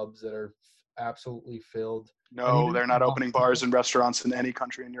pubs that are absolutely filled. No, they're not opening bars and restaurants in any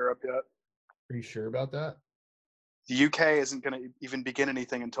country in Europe yet. Are you sure about that? The UK isn't going to even begin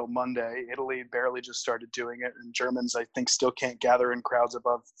anything until Monday. Italy barely just started doing it, and Germans, I think, still can't gather in crowds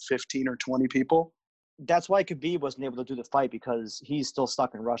above 15 or 20 people. That's why Khabib wasn't able to do the fight, because he's still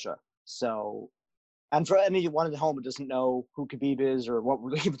stuck in Russia. So, and for anyone at home who doesn't know who Khabib is or what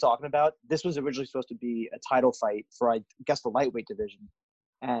we're even talking about, this was originally supposed to be a title fight for, I guess, the lightweight division.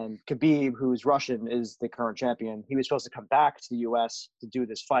 And Khabib, who's Russian, is the current champion. He was supposed to come back to the U.S. to do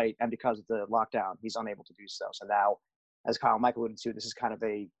this fight, and because of the lockdown, he's unable to do so. So now, as Kyle and Mike alluded to, this is kind of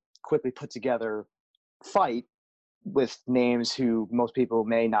a quickly put together fight with names who most people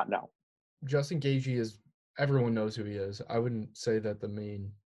may not know. Justin Gaethje is, everyone knows who he is. I wouldn't say that the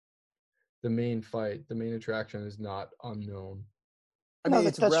main fight, the main attraction is not unknown. I No, mean,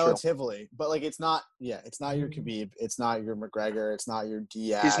 that's it's true. relatively, but like it's not your Khabib, it's not your McGregor, it's not your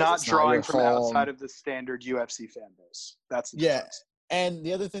Diaz. He's not it's drawing your from Holm. outside of the standard UFC fan base. That's the Yeah. difference. And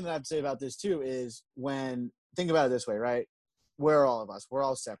the other thing that I'd say about this too is think about it this way, right? We're all of us. We're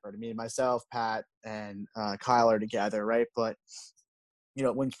all separate. I mean, myself, Pat, and Kyle are together, right? But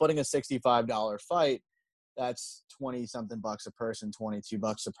when splitting a $65 fight, that's 20-something bucks a person,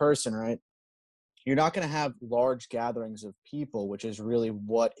 $22 a person, right? You're not going to have large gatherings of people, which is really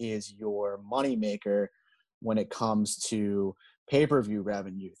what is your moneymaker when it comes to pay-per-view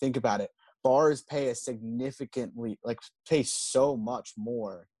revenue. Think about it. Bars pay pay so much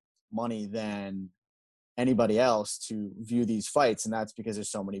more money than anybody else to view these fights, and that's because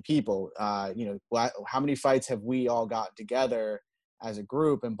there's so many people. How many fights have we all got together as a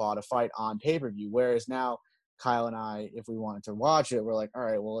group and bought a fight on pay-per-view? Whereas now, Kyle and I, if we wanted to watch it, we're like, all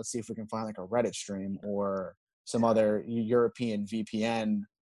right, well, let's see if we can find like a Reddit stream or some other European VPN,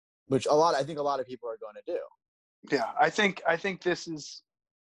 which I think a lot of people are going to do. Yeah, I think this is,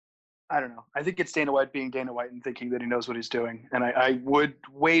 I don't know. I think it's Dana White being Dana White and thinking that he knows what he's doing. And I would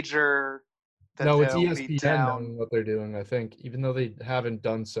wager that No, it's they'll be ESPN down. knowing what they're doing, I think, even though they haven't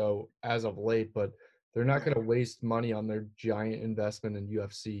done so as of late, but they're not going to waste money on their giant investment in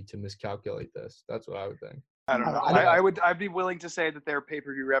UFC to miscalculate this. That's what I would think. I don't know. I'd be willing to say that their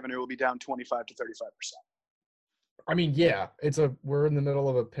pay-per-view revenue will be down 25 to 35%. I mean, yeah, we're in the middle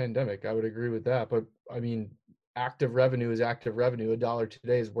of a pandemic. I would agree with that, but I mean, active revenue is active revenue. $1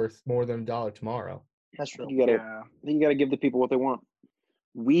 today is worth more than $1 tomorrow. That's true. You gotta give the people what they want.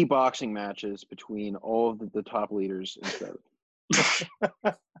 Boxing matches between all of the top leaders instead.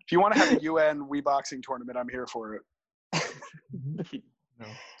 If you want to have a UN boxing tournament, I'm here for it. No.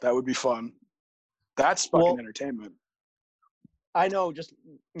 That would be fun. That's fucking entertainment. I know, just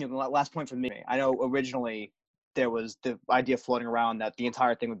the last point from me. I know originally there was the idea floating around that the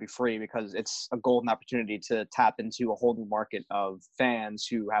entire thing would be free because it's a golden opportunity to tap into a whole new market of fans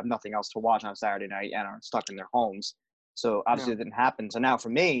who have nothing else to watch on Saturday night and are stuck in their homes. So obviously it didn't happen. So now for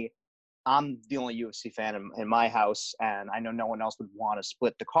me, I'm the only UFC fan in my house, and I know no one else would want to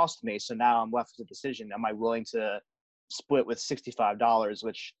split the cost with me. So now I'm left with a decision. Am I willing to split with $65,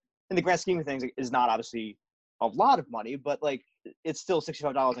 which in the grand scheme of things is not obviously a lot of money, but like it's still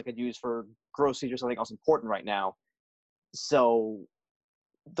 $65 I could use for groceries or something else important right now. So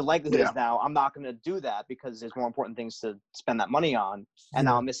the likelihood is now I'm not going to do that because there's more important things to spend that money on, and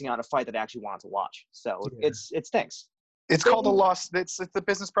now I'm missing out on a fight that I actually wanted to watch. So it stinks. It's called a loss. It's the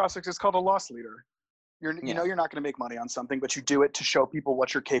business process. It's called a loss leader. You know you're not going to make money on something, but you do it to show people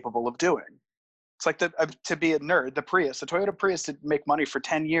what you're capable of doing. It's like to be a nerd, the Toyota Prius didn't make money for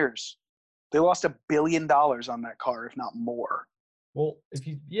 10 years. They lost $1 billion on that car, if not more. Well,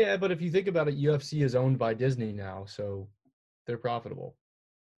 but if you think about it, UFC is owned by Disney now, so they're profitable.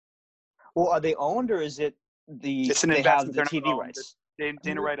 Well, are they owned, or is it it's an they investment. have the TV rights?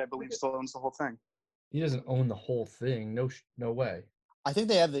 Dana White, I believe, still owns the whole thing. He doesn't own the whole thing. No way. I think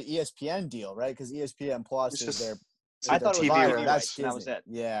they have the ESPN deal, right? Because ESPN Plus is their. I thought it was TV TV rights. That was it.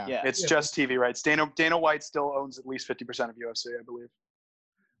 Yeah. It's just TV rights. Dana White still owns at least 50% of UFC, I believe.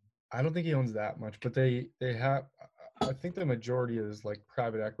 I don't think he owns that much, but they have. I think the majority is like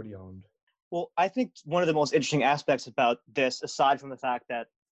private equity owned. Well, I think one of the most interesting aspects about this, aside from the fact that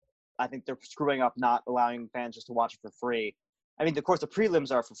I think they're screwing up not allowing fans just to watch it for free. I mean, of course, the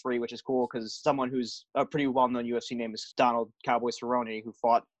prelims are for free, which is cool because someone who's a pretty well-known UFC name is Donald Cowboy Cerrone, who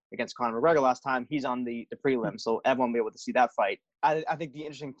fought against Conor McGregor last time. He's on the prelim, so everyone will be able to see that fight. I think the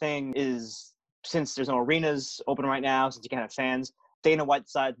interesting thing is, since there's no arenas open right now, since you can't have fans, Dana White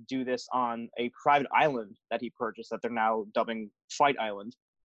decided to do this on a private island that he purchased that they're now dubbing Fight Island.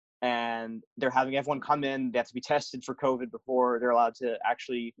 And they're having everyone come in. They have to be tested for COVID before they're allowed to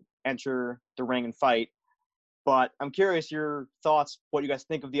actually enter the ring and fight. But I'm curious your thoughts, what you guys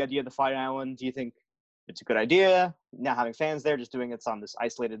think of the idea of the Fight Island. Do you think it's a good idea, not having fans there, just doing it on this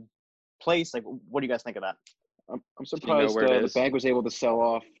isolated place? Like, what do you guys think of that? I'm surprised the bank was able to sell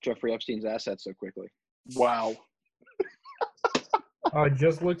off Jeffrey Epstein's assets so quickly. Wow. I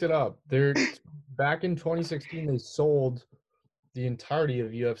just looked it up. Back in 2016, they sold the entirety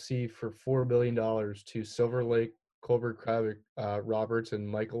of UFC for $4 billion to Silver Lake, Colbert Cravick, Roberts, and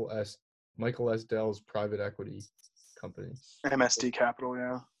Michael S. Dell's private equity company. MSD Capital,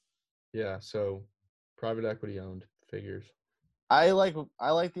 yeah. Yeah, so private equity owned figures. I like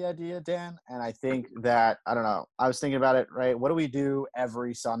the idea, Dan, and I think that I don't know. I was thinking about it, right? What do we do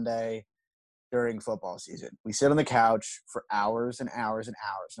every Sunday during football season? We sit on the couch for hours and hours and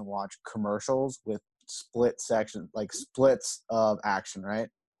hours and watch commercials with splits of action, right?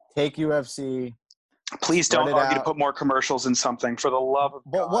 Take UFC. Please spread don't it argue to out. put more commercials in something, for the love of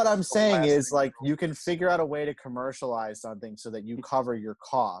God. But what I'm It's the saying last is, thing like, I you can figure out a way to commercialize something so that you cover your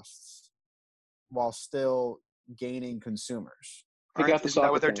costs whill still gaining consumers. Pick out the Isn't that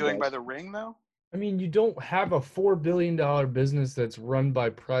soccer what they're fan, doing by guys. the Ring, though? I mean, you don't have a $4 billion business that's run by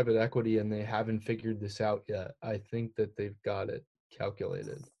private equity and they haven't figured this out yet. I think that they've got it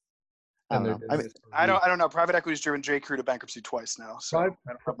calculated. I don't And they're know. doing I mean, this for I reasons. don't know. Private equity's driven J. Crew to bankruptcy twice now, so I don't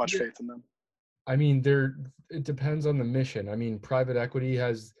have much faith in them. I mean, it depends on the mission. I mean, private equity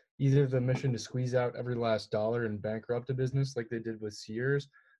has either the mission to squeeze out every last dollar and bankrupt a business like they did with Sears,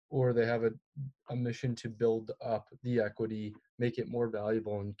 or they have a mission to build up the equity, make it more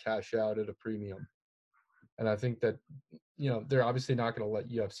valuable, and cash out at a premium. And I think that, they're obviously not going to let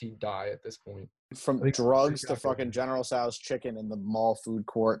UFC die at this point. from I think drugs they're to fucking General Tso's chicken in the mall food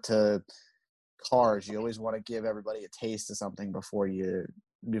court to cars, you always want to give everybody a taste of something before you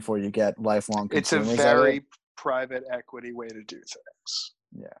get lifelong It's a consumers. very private equity way to do things.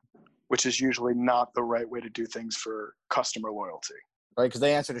 Yeah. Which is usually not the right way to do things for customer loyalty. right? Because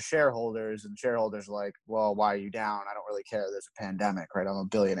they answer to shareholders, and shareholders are like, well, why are you down? I don't really care. There's a pandemic, right? I'm a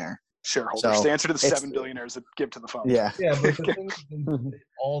billionaire. Shareholders. So they answer to the it's- 7 billionaires that give to the fund. Yeah. Yeah, but the thing is,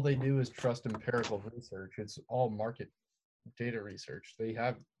 all they do is trust empirical research. It's all market data research. They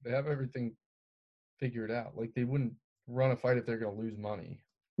have everything figured out. Like, they wouldn't run a fight if they're going to lose money.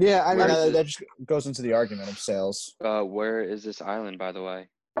 Yeah, I mean, Where is that just goes into the argument of sales. Where is this island, by the way?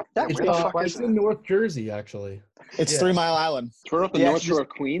 Yeah, It's, where the fuck is it's it? in North Jersey, actually. It's Yeah. 3 Mile Island. If we're off the Yeah, North just- Shore of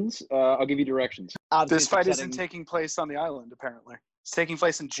Queens, I'll give you directions. Obviously, This it's fight isn't upsetting- taking place on the island, apparently. It's taking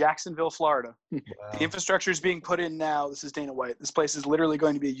place in Jacksonville, Florida. Wow. The infrastructure is being put in now. This is Dana White. This place is literally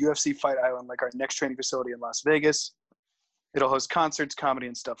going to be a UFC fight island, like our next training facility in Las Vegas. It'll host concerts, comedy,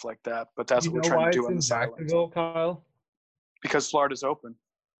 and stuff like that. But that's You what we're know trying why to do it's on in this island. Jacksonville, Kyle? Because Florida's open.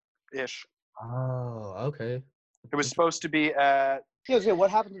 Ish. Oh, okay. It was supposed to be at Yeah, what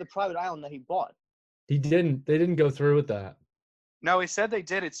happened to the private island that he bought? They didn't go through with that. no, he said they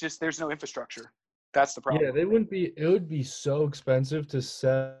did. It's just there's no infrastructure. That's the problem. Yeah, it would be so expensive to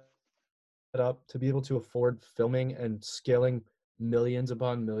set up to be able to afford filming and scaling millions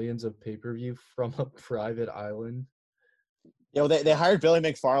upon millions of pay-per-view from a private island. You know, they hired Billy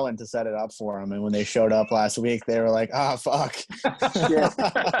McFarland to set it up for him, and when they showed up last week, they were like, "Ah, fuck."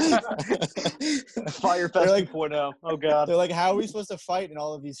 Fire They're Fest like, 2.0. Oh god. they're like, "How are we supposed to fight in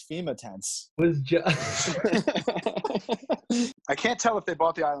all of these FEMA tents?" Was just I can't tell if they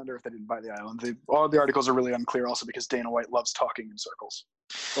bought the island or if they didn't buy the island. All the articles are really unclear also because Dana White loves talking in circles.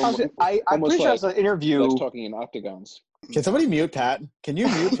 I'm pretty Almost sure it's like an interview. That's talking in octagons. Can somebody mute Pat? Can you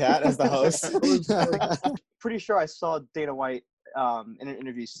mute Pat as the host? Pretty sure I saw Dana White in an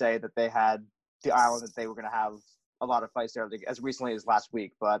interview say that they had the island that they were going to have a lot of fights there as recently as last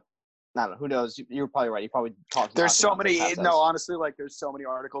week, but I don't know. Who knows? You're probably right. You probably talked. There's so about many. Pat No, says. honestly, like there's so many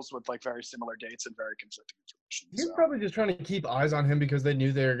articles with like very similar dates and very conflicting information. He's So. probably just trying to keep eyes on him because they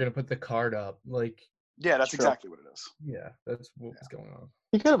knew they were going to put the card up. Like, Yeah, that's Sure. exactly what it is. yeah, that's what was going on.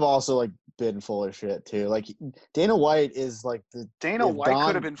 He could have also like been full of shit too. Like Dana White is like the Dana If White Don-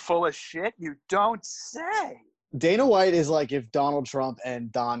 could have been full of shit. You don't say. Dana White is like if Donald Trump and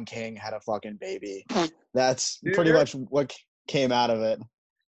Don King had a fucking baby. That's pretty Dude. much what came out of it.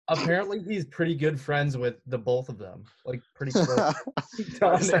 Apparently, he's pretty good friends with the both of them. Like, pretty close.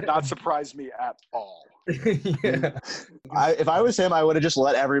 Does that not surprise me at all? Yeah. If I was him, I would have just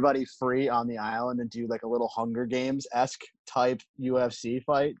let everybody free on the island and do like a little Hunger Games-esque type UFC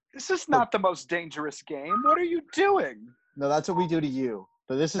fight. This is not the most dangerous game. What are you doing? No, that's what we do to you.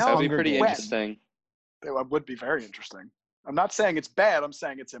 But this is No, That'd be Hunger pretty Games. interesting. It would be very interesting. I'm not saying it's bad. I'm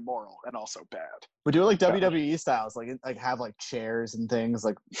saying it's immoral and also bad. We do it like WWE styles, like have like chairs and things,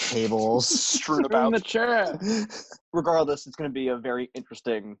 like tables. Strewn In about. the chair. Regardless, it's going to be a very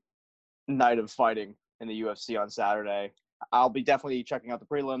interesting night of fighting in the UFC on Saturday. I'll be definitely checking out the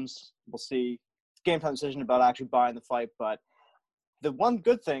prelims. We'll see game time decision about actually buying the fight. But the one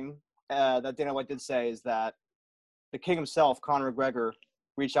good thing that Dana White did say is that the king himself, Conor McGregor,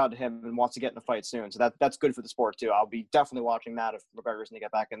 reached out to him and wants to get in a fight soon. So that's good for the sport too. I'll be definitely watching that if McGregor's going to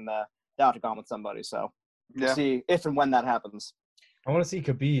get back in the octagon with somebody. So we'll Yeah. see if and when that happens. I want to see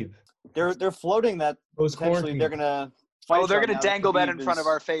Khabib. They're floating that Post potentially quarantine. they're going to fight. Oh, they're right going to now. dangle that Khabib in front of is-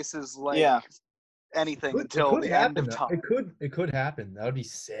 our faces like Yeah. anything It until could the happen, end of though. time. It could happen. That would be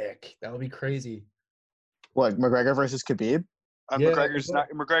sick. That would be crazy. What, McGregor versus Khabib? Yeah,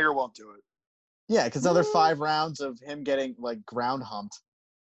 McGregor won't do it. Yeah, because another 5 rounds of him getting like ground humped,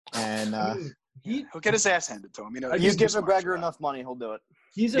 and I mean, He'll get his ass handed to him. You know, You he's give smart McGregor for that. enough money, he'll do it.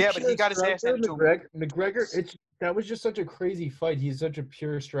 he's a Yeah, but he pure got his ass striker, handed to him. McGregor. That was just such a crazy fight. He's such a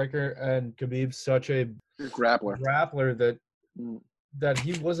pure striker, and Khabib's such a Grappler. grappler Mm. that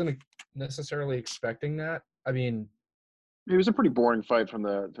he wasn't necessarily expecting that. I mean, It was a pretty boring fight from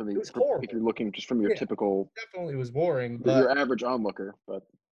the was horrible. if you're looking just from your Yeah. typical definitely was boring. your But average onlooker. But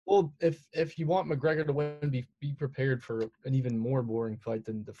well, if you want McGregor to win, be prepared for an even more boring fight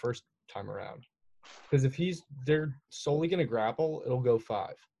than the first time around. Because if they're solely going to grapple, it'll go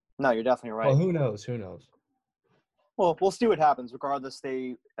 5. No, you're definitely right. Well, who knows? Who knows? Well, we'll see what happens. Regardless,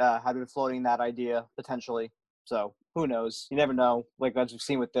 they have been floating that idea potentially. So who knows? You never know. Like as we've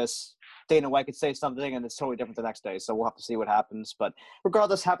seen with this, Dana White could say something and it's totally different the next day. So we'll have to see what happens. But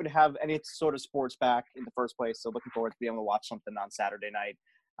regardless, happy to have any sort of sports back in the first place. So looking forward to being able to watch something on Saturday night.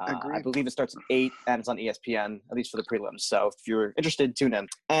 I Agreed. believe it starts at 8 and it's on ESPN, at least for the prelims. So if you're interested, tune in.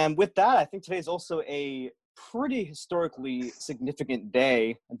 And with that, I think today is also a pretty historically significant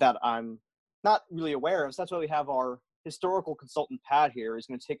day that I'm not really aware of. So that's why we have our historical consultant, Pat, here. He's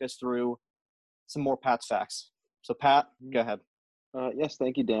going to take us through some more Pat's facts. So, Pat, go ahead. yes,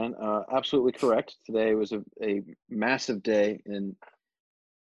 thank you, Dan. Absolutely correct. Today was a massive day in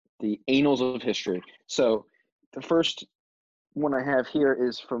the annals of history. So the first one I have here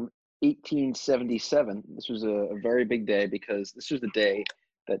is from 1877. This was a very big day because this was the day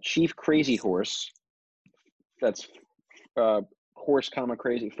that Chief Crazy Horse, that's horse comma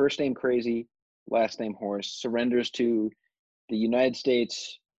crazy, first name Crazy, last name Horse, surrenders to the United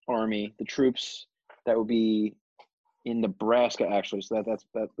States Army, the troops that would be in Nebraska, actually. So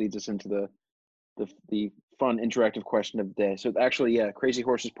that leads us into the fun interactive question of the day. So actually, yeah, Crazy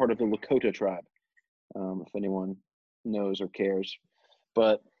Horse is part of the Lakota tribe, if anyone knows or cares.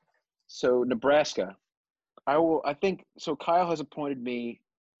 But so Nebraska, I think so. Kyle has appointed me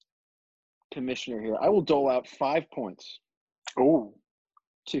commissioner here. I will dole out 5 points. Oh,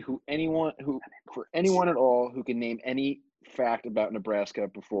 To anyone at all who can name any fact about Nebraska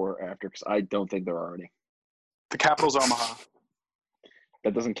before or after, because I don't think there are any. the capital's Omaha.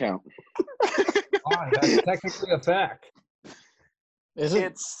 That doesn't count. That's technically a fact. Is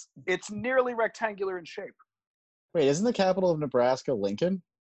it? It's nearly rectangular in shape. Wait, isn't the capital of Nebraska Lincoln?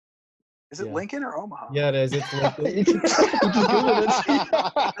 Is it Yeah. Lincoln or Omaha? Yeah, it is. It's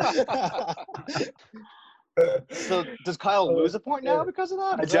So does Kyle lose a point now because of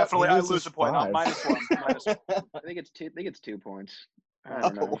that? I This lose is a point. five. Minus one. Minus one. I think it's 2 points. I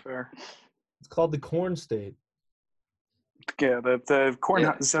don't know. Fair. It's called the Corn State. Yeah, the corn.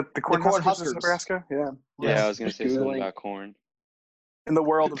 Yeah. Is that the corn Corn Huskers Huskers. in Nebraska? Yeah. Yeah, I was gonna Just say something Googling. about corn. In the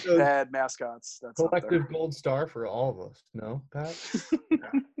world of So- bad mascots, that's up there. Collective gold star for all of us. No, Pat?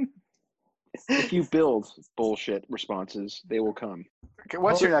 If you build bullshit responses, they will come. Okay,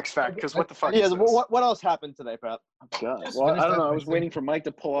 what's your next fact? Because what the fuck? Yeah, is this? what else happened today, Pat? God. Just Well, finish I don't that know. I by was saying- waiting for Mike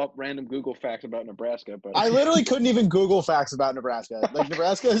to pull up random Google facts about Nebraska, but I literally couldn't even Google facts about Nebraska. Like,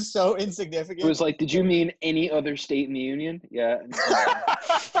 Nebraska is so insignificant. it was like, did you mean any other state in the union? Yeah.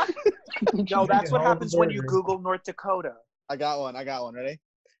 No, that's what All happens when you burger. Google North Dakota. I got one. Ready?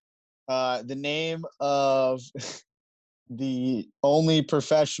 The name of the only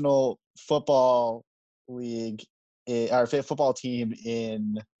professional football league or football team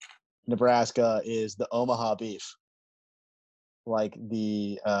in Nebraska is the Omaha Beef. Like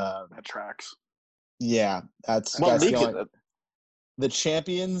That tracks. yeah, that's What the league is only, it? the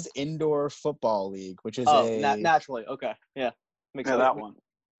Champions Indoor Football League, which is Oh, a naturally. Okay. Yeah. Makes Yeah, sense. that one.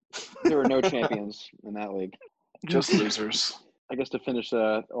 There are no champions in that league. Just losers. I guess to finish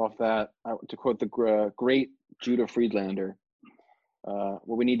off that, to quote the great Judah Friedlander,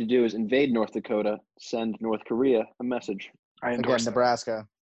 what we need to do is invade North Dakota, send North Korea a message. I again endorse that. Nebraska.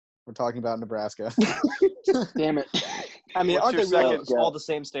 We're talking about Nebraska. Damn it. I mean, What's aren't your they really second? all the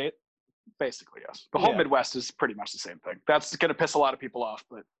same state? Basically, yes. The whole Yeah. Midwest is pretty much the same thing. That's going to piss a lot of people off,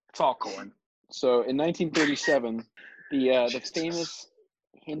 but it's all corn. So in 1937, the Jesus. famous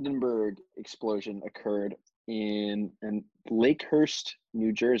Hindenburg explosion occurred in Lakehurst,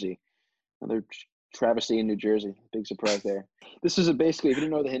 New Jersey. Another travesty in New Jersey. Big surprise there. This is basically, if you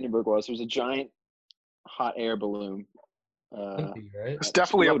didn't know what the Hindenburg was, it was a giant hot air balloon. Right? It's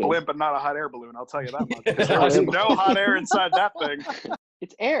definitely a exploded. blimp, but not a hot air balloon. I'll tell you that much. Yeah. There was no hot air inside that thing.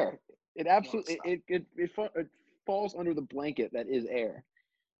 It's air. It absolutely No, it's it falls under the blanket that is air.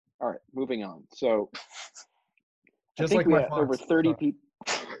 All right, moving on. So I Just think like we my had over farts. 30 Sorry. people.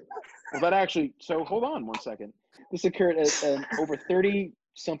 Well, that actually. So hold on 1 second. This occurred at over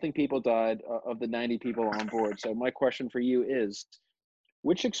 30-something people died of the 90 people on board. So my question for you is,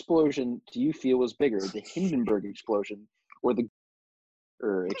 which explosion do you feel was bigger, the Hindenburg explosion or the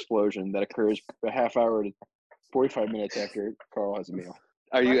explosion that occurs a half hour to 45 minutes after Carl has a meal?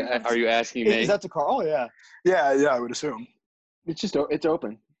 Are you asking me? Is that to Carl? Yeah. Yeah, I would assume. It's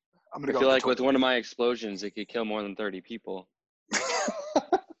open. I'm I gonna go. feel like with with one of my explosions, it could kill more than 30 people.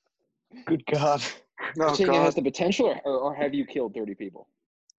 Good God. You're Oh, saying it has God. the potential, or have you killed 30 people?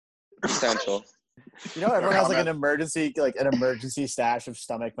 Potential. You know, everyone has like an comment. emergency stash of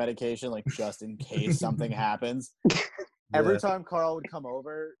stomach medication, like just in case something happens. Every time Carl would come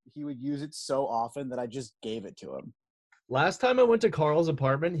over, he would use it so often that I just gave it to him. Last time I went to Carl's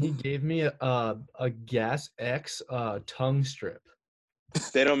apartment, he gave me a Gas X tongue strip.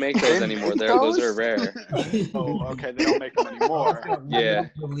 They don't make those anymore. Those are rare. Oh, okay. They don't make them anymore. Yeah.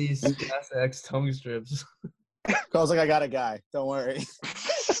 Release Gas X tongue strips. Carl's like, I got a guy. Don't worry.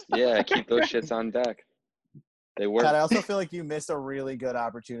 Yeah, keep those shits on deck. They work. Chad, I also feel like you missed a really good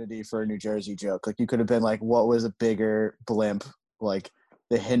opportunity for a New Jersey joke. Like you could have been like, what was a bigger blimp, like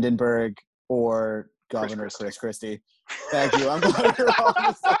the Hindenburg or Governor Chris Christie? Thank you. I'm glad you're all on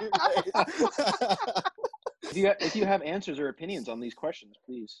the same page. If you have answers or opinions on these questions,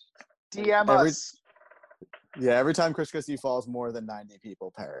 please. DM us. Yeah, every time Chris Christie falls, more than 90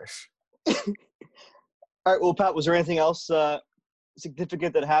 people perish. All right. Well, Pat, was there anything else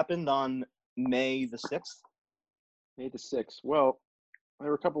significant that happened on May the 6th? May the 6th. Well,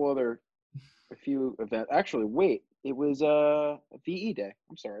 there were a few events. Actually, wait. It was VE Day.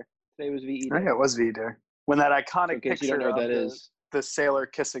 I'm sorry. Today was VE Oh, Day. yeah, it was V Day. When that iconic In case you picture don't know what of that is. the sailor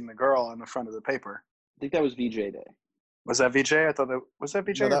kissing the girl on the front of the paper. I think that was VJ Day. Was that VJ? I thought was that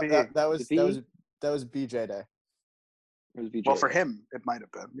VJ No, or VE? that was VE? that was BJ Day. It was VJ Well, for Day. him, it might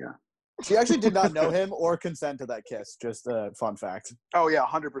have been. Yeah. She actually did not know him or consent to that kiss. Just a fun fact. Oh yeah,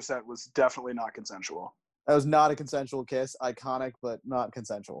 100% was definitely not consensual. That was not a consensual kiss. Iconic, but not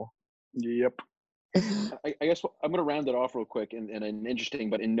consensual. Yep. I guess I'm going to round it off real quick in an interesting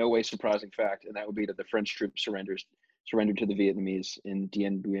but in no way surprising fact, and that would be that the French troops surrendered to the Vietnamese in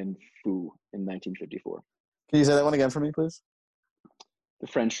Dien Bien Phu in 1954. Can you say that one again for me, please? The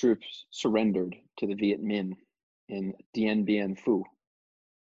French troops surrendered to the Viet Minh in Dien Bien Phu.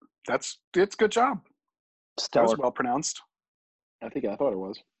 It's a good job. That was well pronounced. I thought it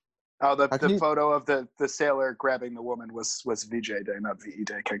was. Oh, the you- photo of the sailor grabbing the woman was VJ Day, not VE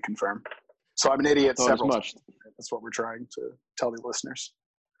Day. Can confirm. So I'm an idiot. Thought as Several much. times. That's what we're trying to tell the listeners.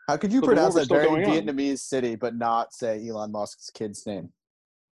 How could you So the pronounce war was that still very going on. Vietnamese city but not say Elon Musk's kid's name?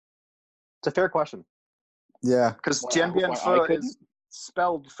 It's a fair question. Yeah. Because Wow, Dien Bien I Phu couldn't? is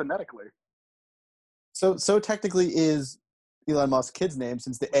spelled phonetically. So technically is Elon Musk's kid's name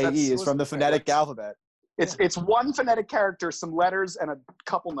since the That's- AE is from the okay, phonetic let's- alphabet. It's one phonetic character, some letters, and a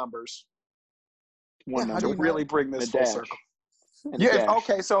couple numbers One Yeah, how to do number. you really bring And a this full dash. circle. And a Yeah. dash.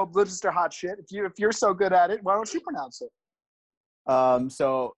 Okay. So, Mr. Hot Shit, if you're so good at it, why don't you pronounce it?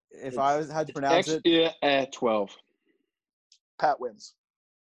 So if I had to pronounce it, X-12. Pat wins.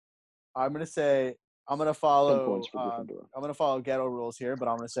 I'm gonna say I'm gonna 10 follow points for Gryffindor. I'm gonna follow ghetto rules here, but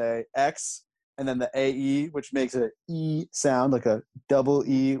I'm gonna say X and then the AE, which makes an E sound, like a double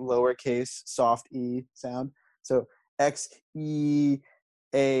E lowercase soft E sound. So XEA-12.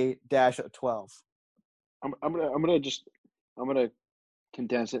 I'm gonna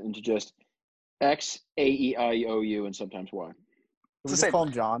condense it into just X-A-E-I-O-U and sometimes Y. Can It's we the just same call him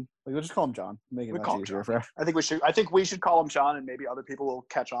thing. John? Like, we'll just call him John. Make it We much call him easier John. for I think we should call him John, and maybe other people will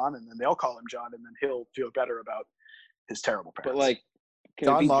catch on, and then they'll call him John, and then he'll feel better about his terrible parents. But like, can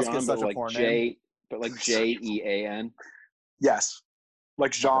John it be Musk John, is such but a like porn J, name. but like J-E-A-N? yes,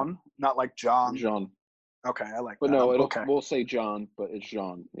 like Jean, not like John. Jean. Okay, I like But that. no, okay. we'll say John, but it's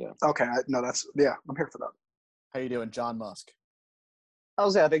Jean. Yeah. Okay, no, that's I'm here for that. How you doing, John Musk? I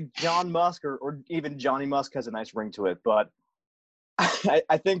was saying, I think John Musk or even Johnny Musk has a nice ring to it, but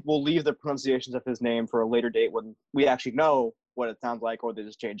I think we'll leave the pronunciations of his name for a later date when we actually know what it sounds like, or they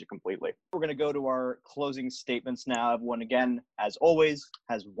just change it completely. We're going to go to our closing statements now. Everyone, again, as always,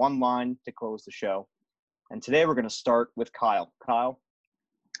 has one line to close the show. And today we're going to start with Kyle. Kyle,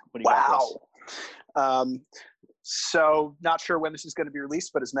 what do you got for us? So not sure when this is going to be released,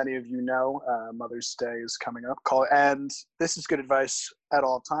 but as many of you know, Mother's Day is coming up. And this is good advice at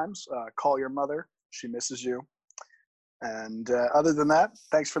all times. Call your mother. She misses you. And other than that,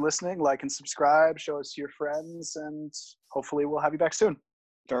 thanks for listening. Like and subscribe. Show us to your friends. And hopefully we'll have you back soon.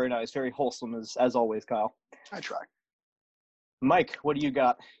 Very nice. Very wholesome, as always, Kyle. I try. Mike, what do you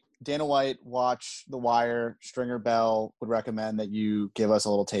got? Dana White, watch The Wire. Stringer Bell would recommend that you give us a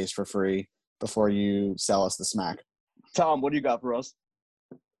little taste for free before you sell us the smack. Tom, what do you got for us?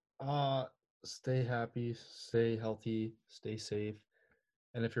 Stay happy, stay healthy, stay safe.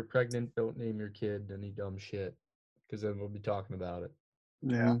 And if you're pregnant, don't name your kid any dumb shit, because then we'll be talking about it.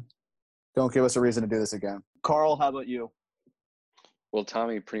 Yeah. Don't give us a reason to do this again. Carl, how about you? Well,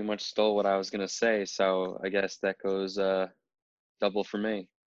 Tommy pretty much stole what I was going to say, so I guess that goes double for me.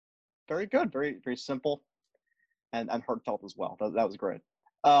 Very good. Very, very simple and heartfelt as well. That was great.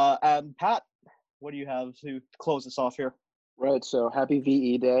 And Pat, what do you have to close us off here? Right. So happy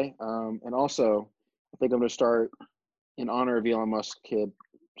VE Day. And also, I think I'm going to start, in honor of Elon Musk kid,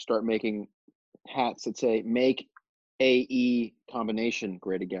 start making hats that say "Make AE combination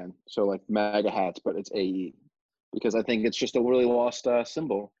great again." So like MAGA hats, but it's AE, because I think it's just a really lost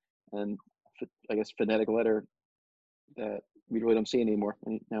symbol and I guess phonetic letter that we really don't see anymore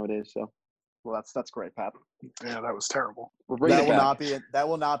nowadays. So, well, that's great, Pat. Yeah, that was terrible. We're bringing That it will back. not be that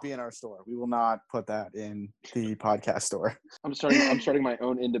will not be in our store. We will not put that in the podcast store. I'm starting my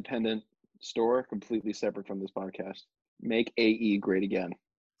own independent store, completely separate from this podcast. Make AE great again.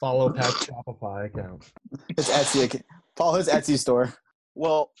 Follow Pat's Shopify account. It's Etsy. Follow his Etsy store.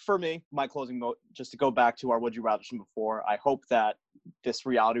 Well, for me, my closing note, just to go back to our Would You Rather from before, I hope that this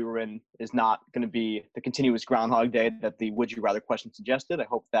reality we're in is not going to be the continuous Groundhog Day that the Would You Rather question suggested. I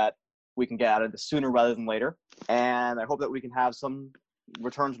hope that we can get out of this sooner rather than later. And I hope that we can have some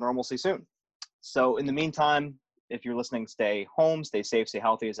return to normalcy soon. So in the meantime, if you're listening, stay home, stay safe, stay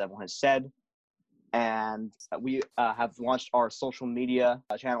healthy, as everyone has said. And we have launched our social media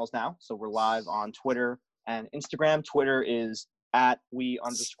channels now. So we're live on Twitter and Instagram. Twitter is @we_digress.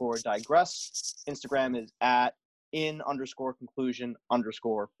 Instagram is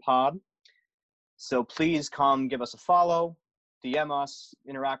 @in_conclusion_pod. So please come give us a follow, DM us,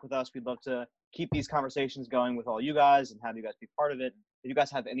 interact with us. We'd love to keep these conversations going with all you guys and have you guys be part of it. If you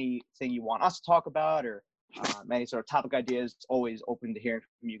guys have anything you want us to talk about or any sort of topic ideas, it's always open to hearing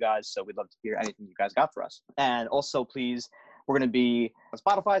from you guys. So we'd love to hear anything you guys got for us. And also, please, we're going to be on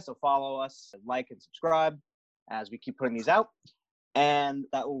Spotify, so follow us, like and subscribe as we keep putting these out. And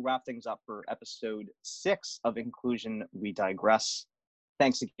that will wrap things up for episode 6 of Inclusion We Digress.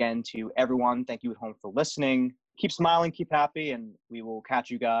 Thanks again to everyone. Thank you at home for listening. Keep smiling, keep happy, and we will catch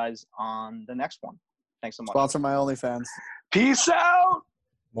you guys on the next one. Thanks so much. Sponsor my OnlyFans. Peace out.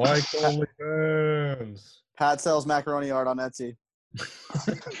 Mike OnlyFans. Pat sells macaroni art on Etsy.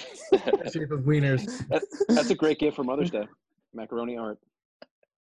 Shape of wieners. That's a great gift for Mother's Day. Macaroni art.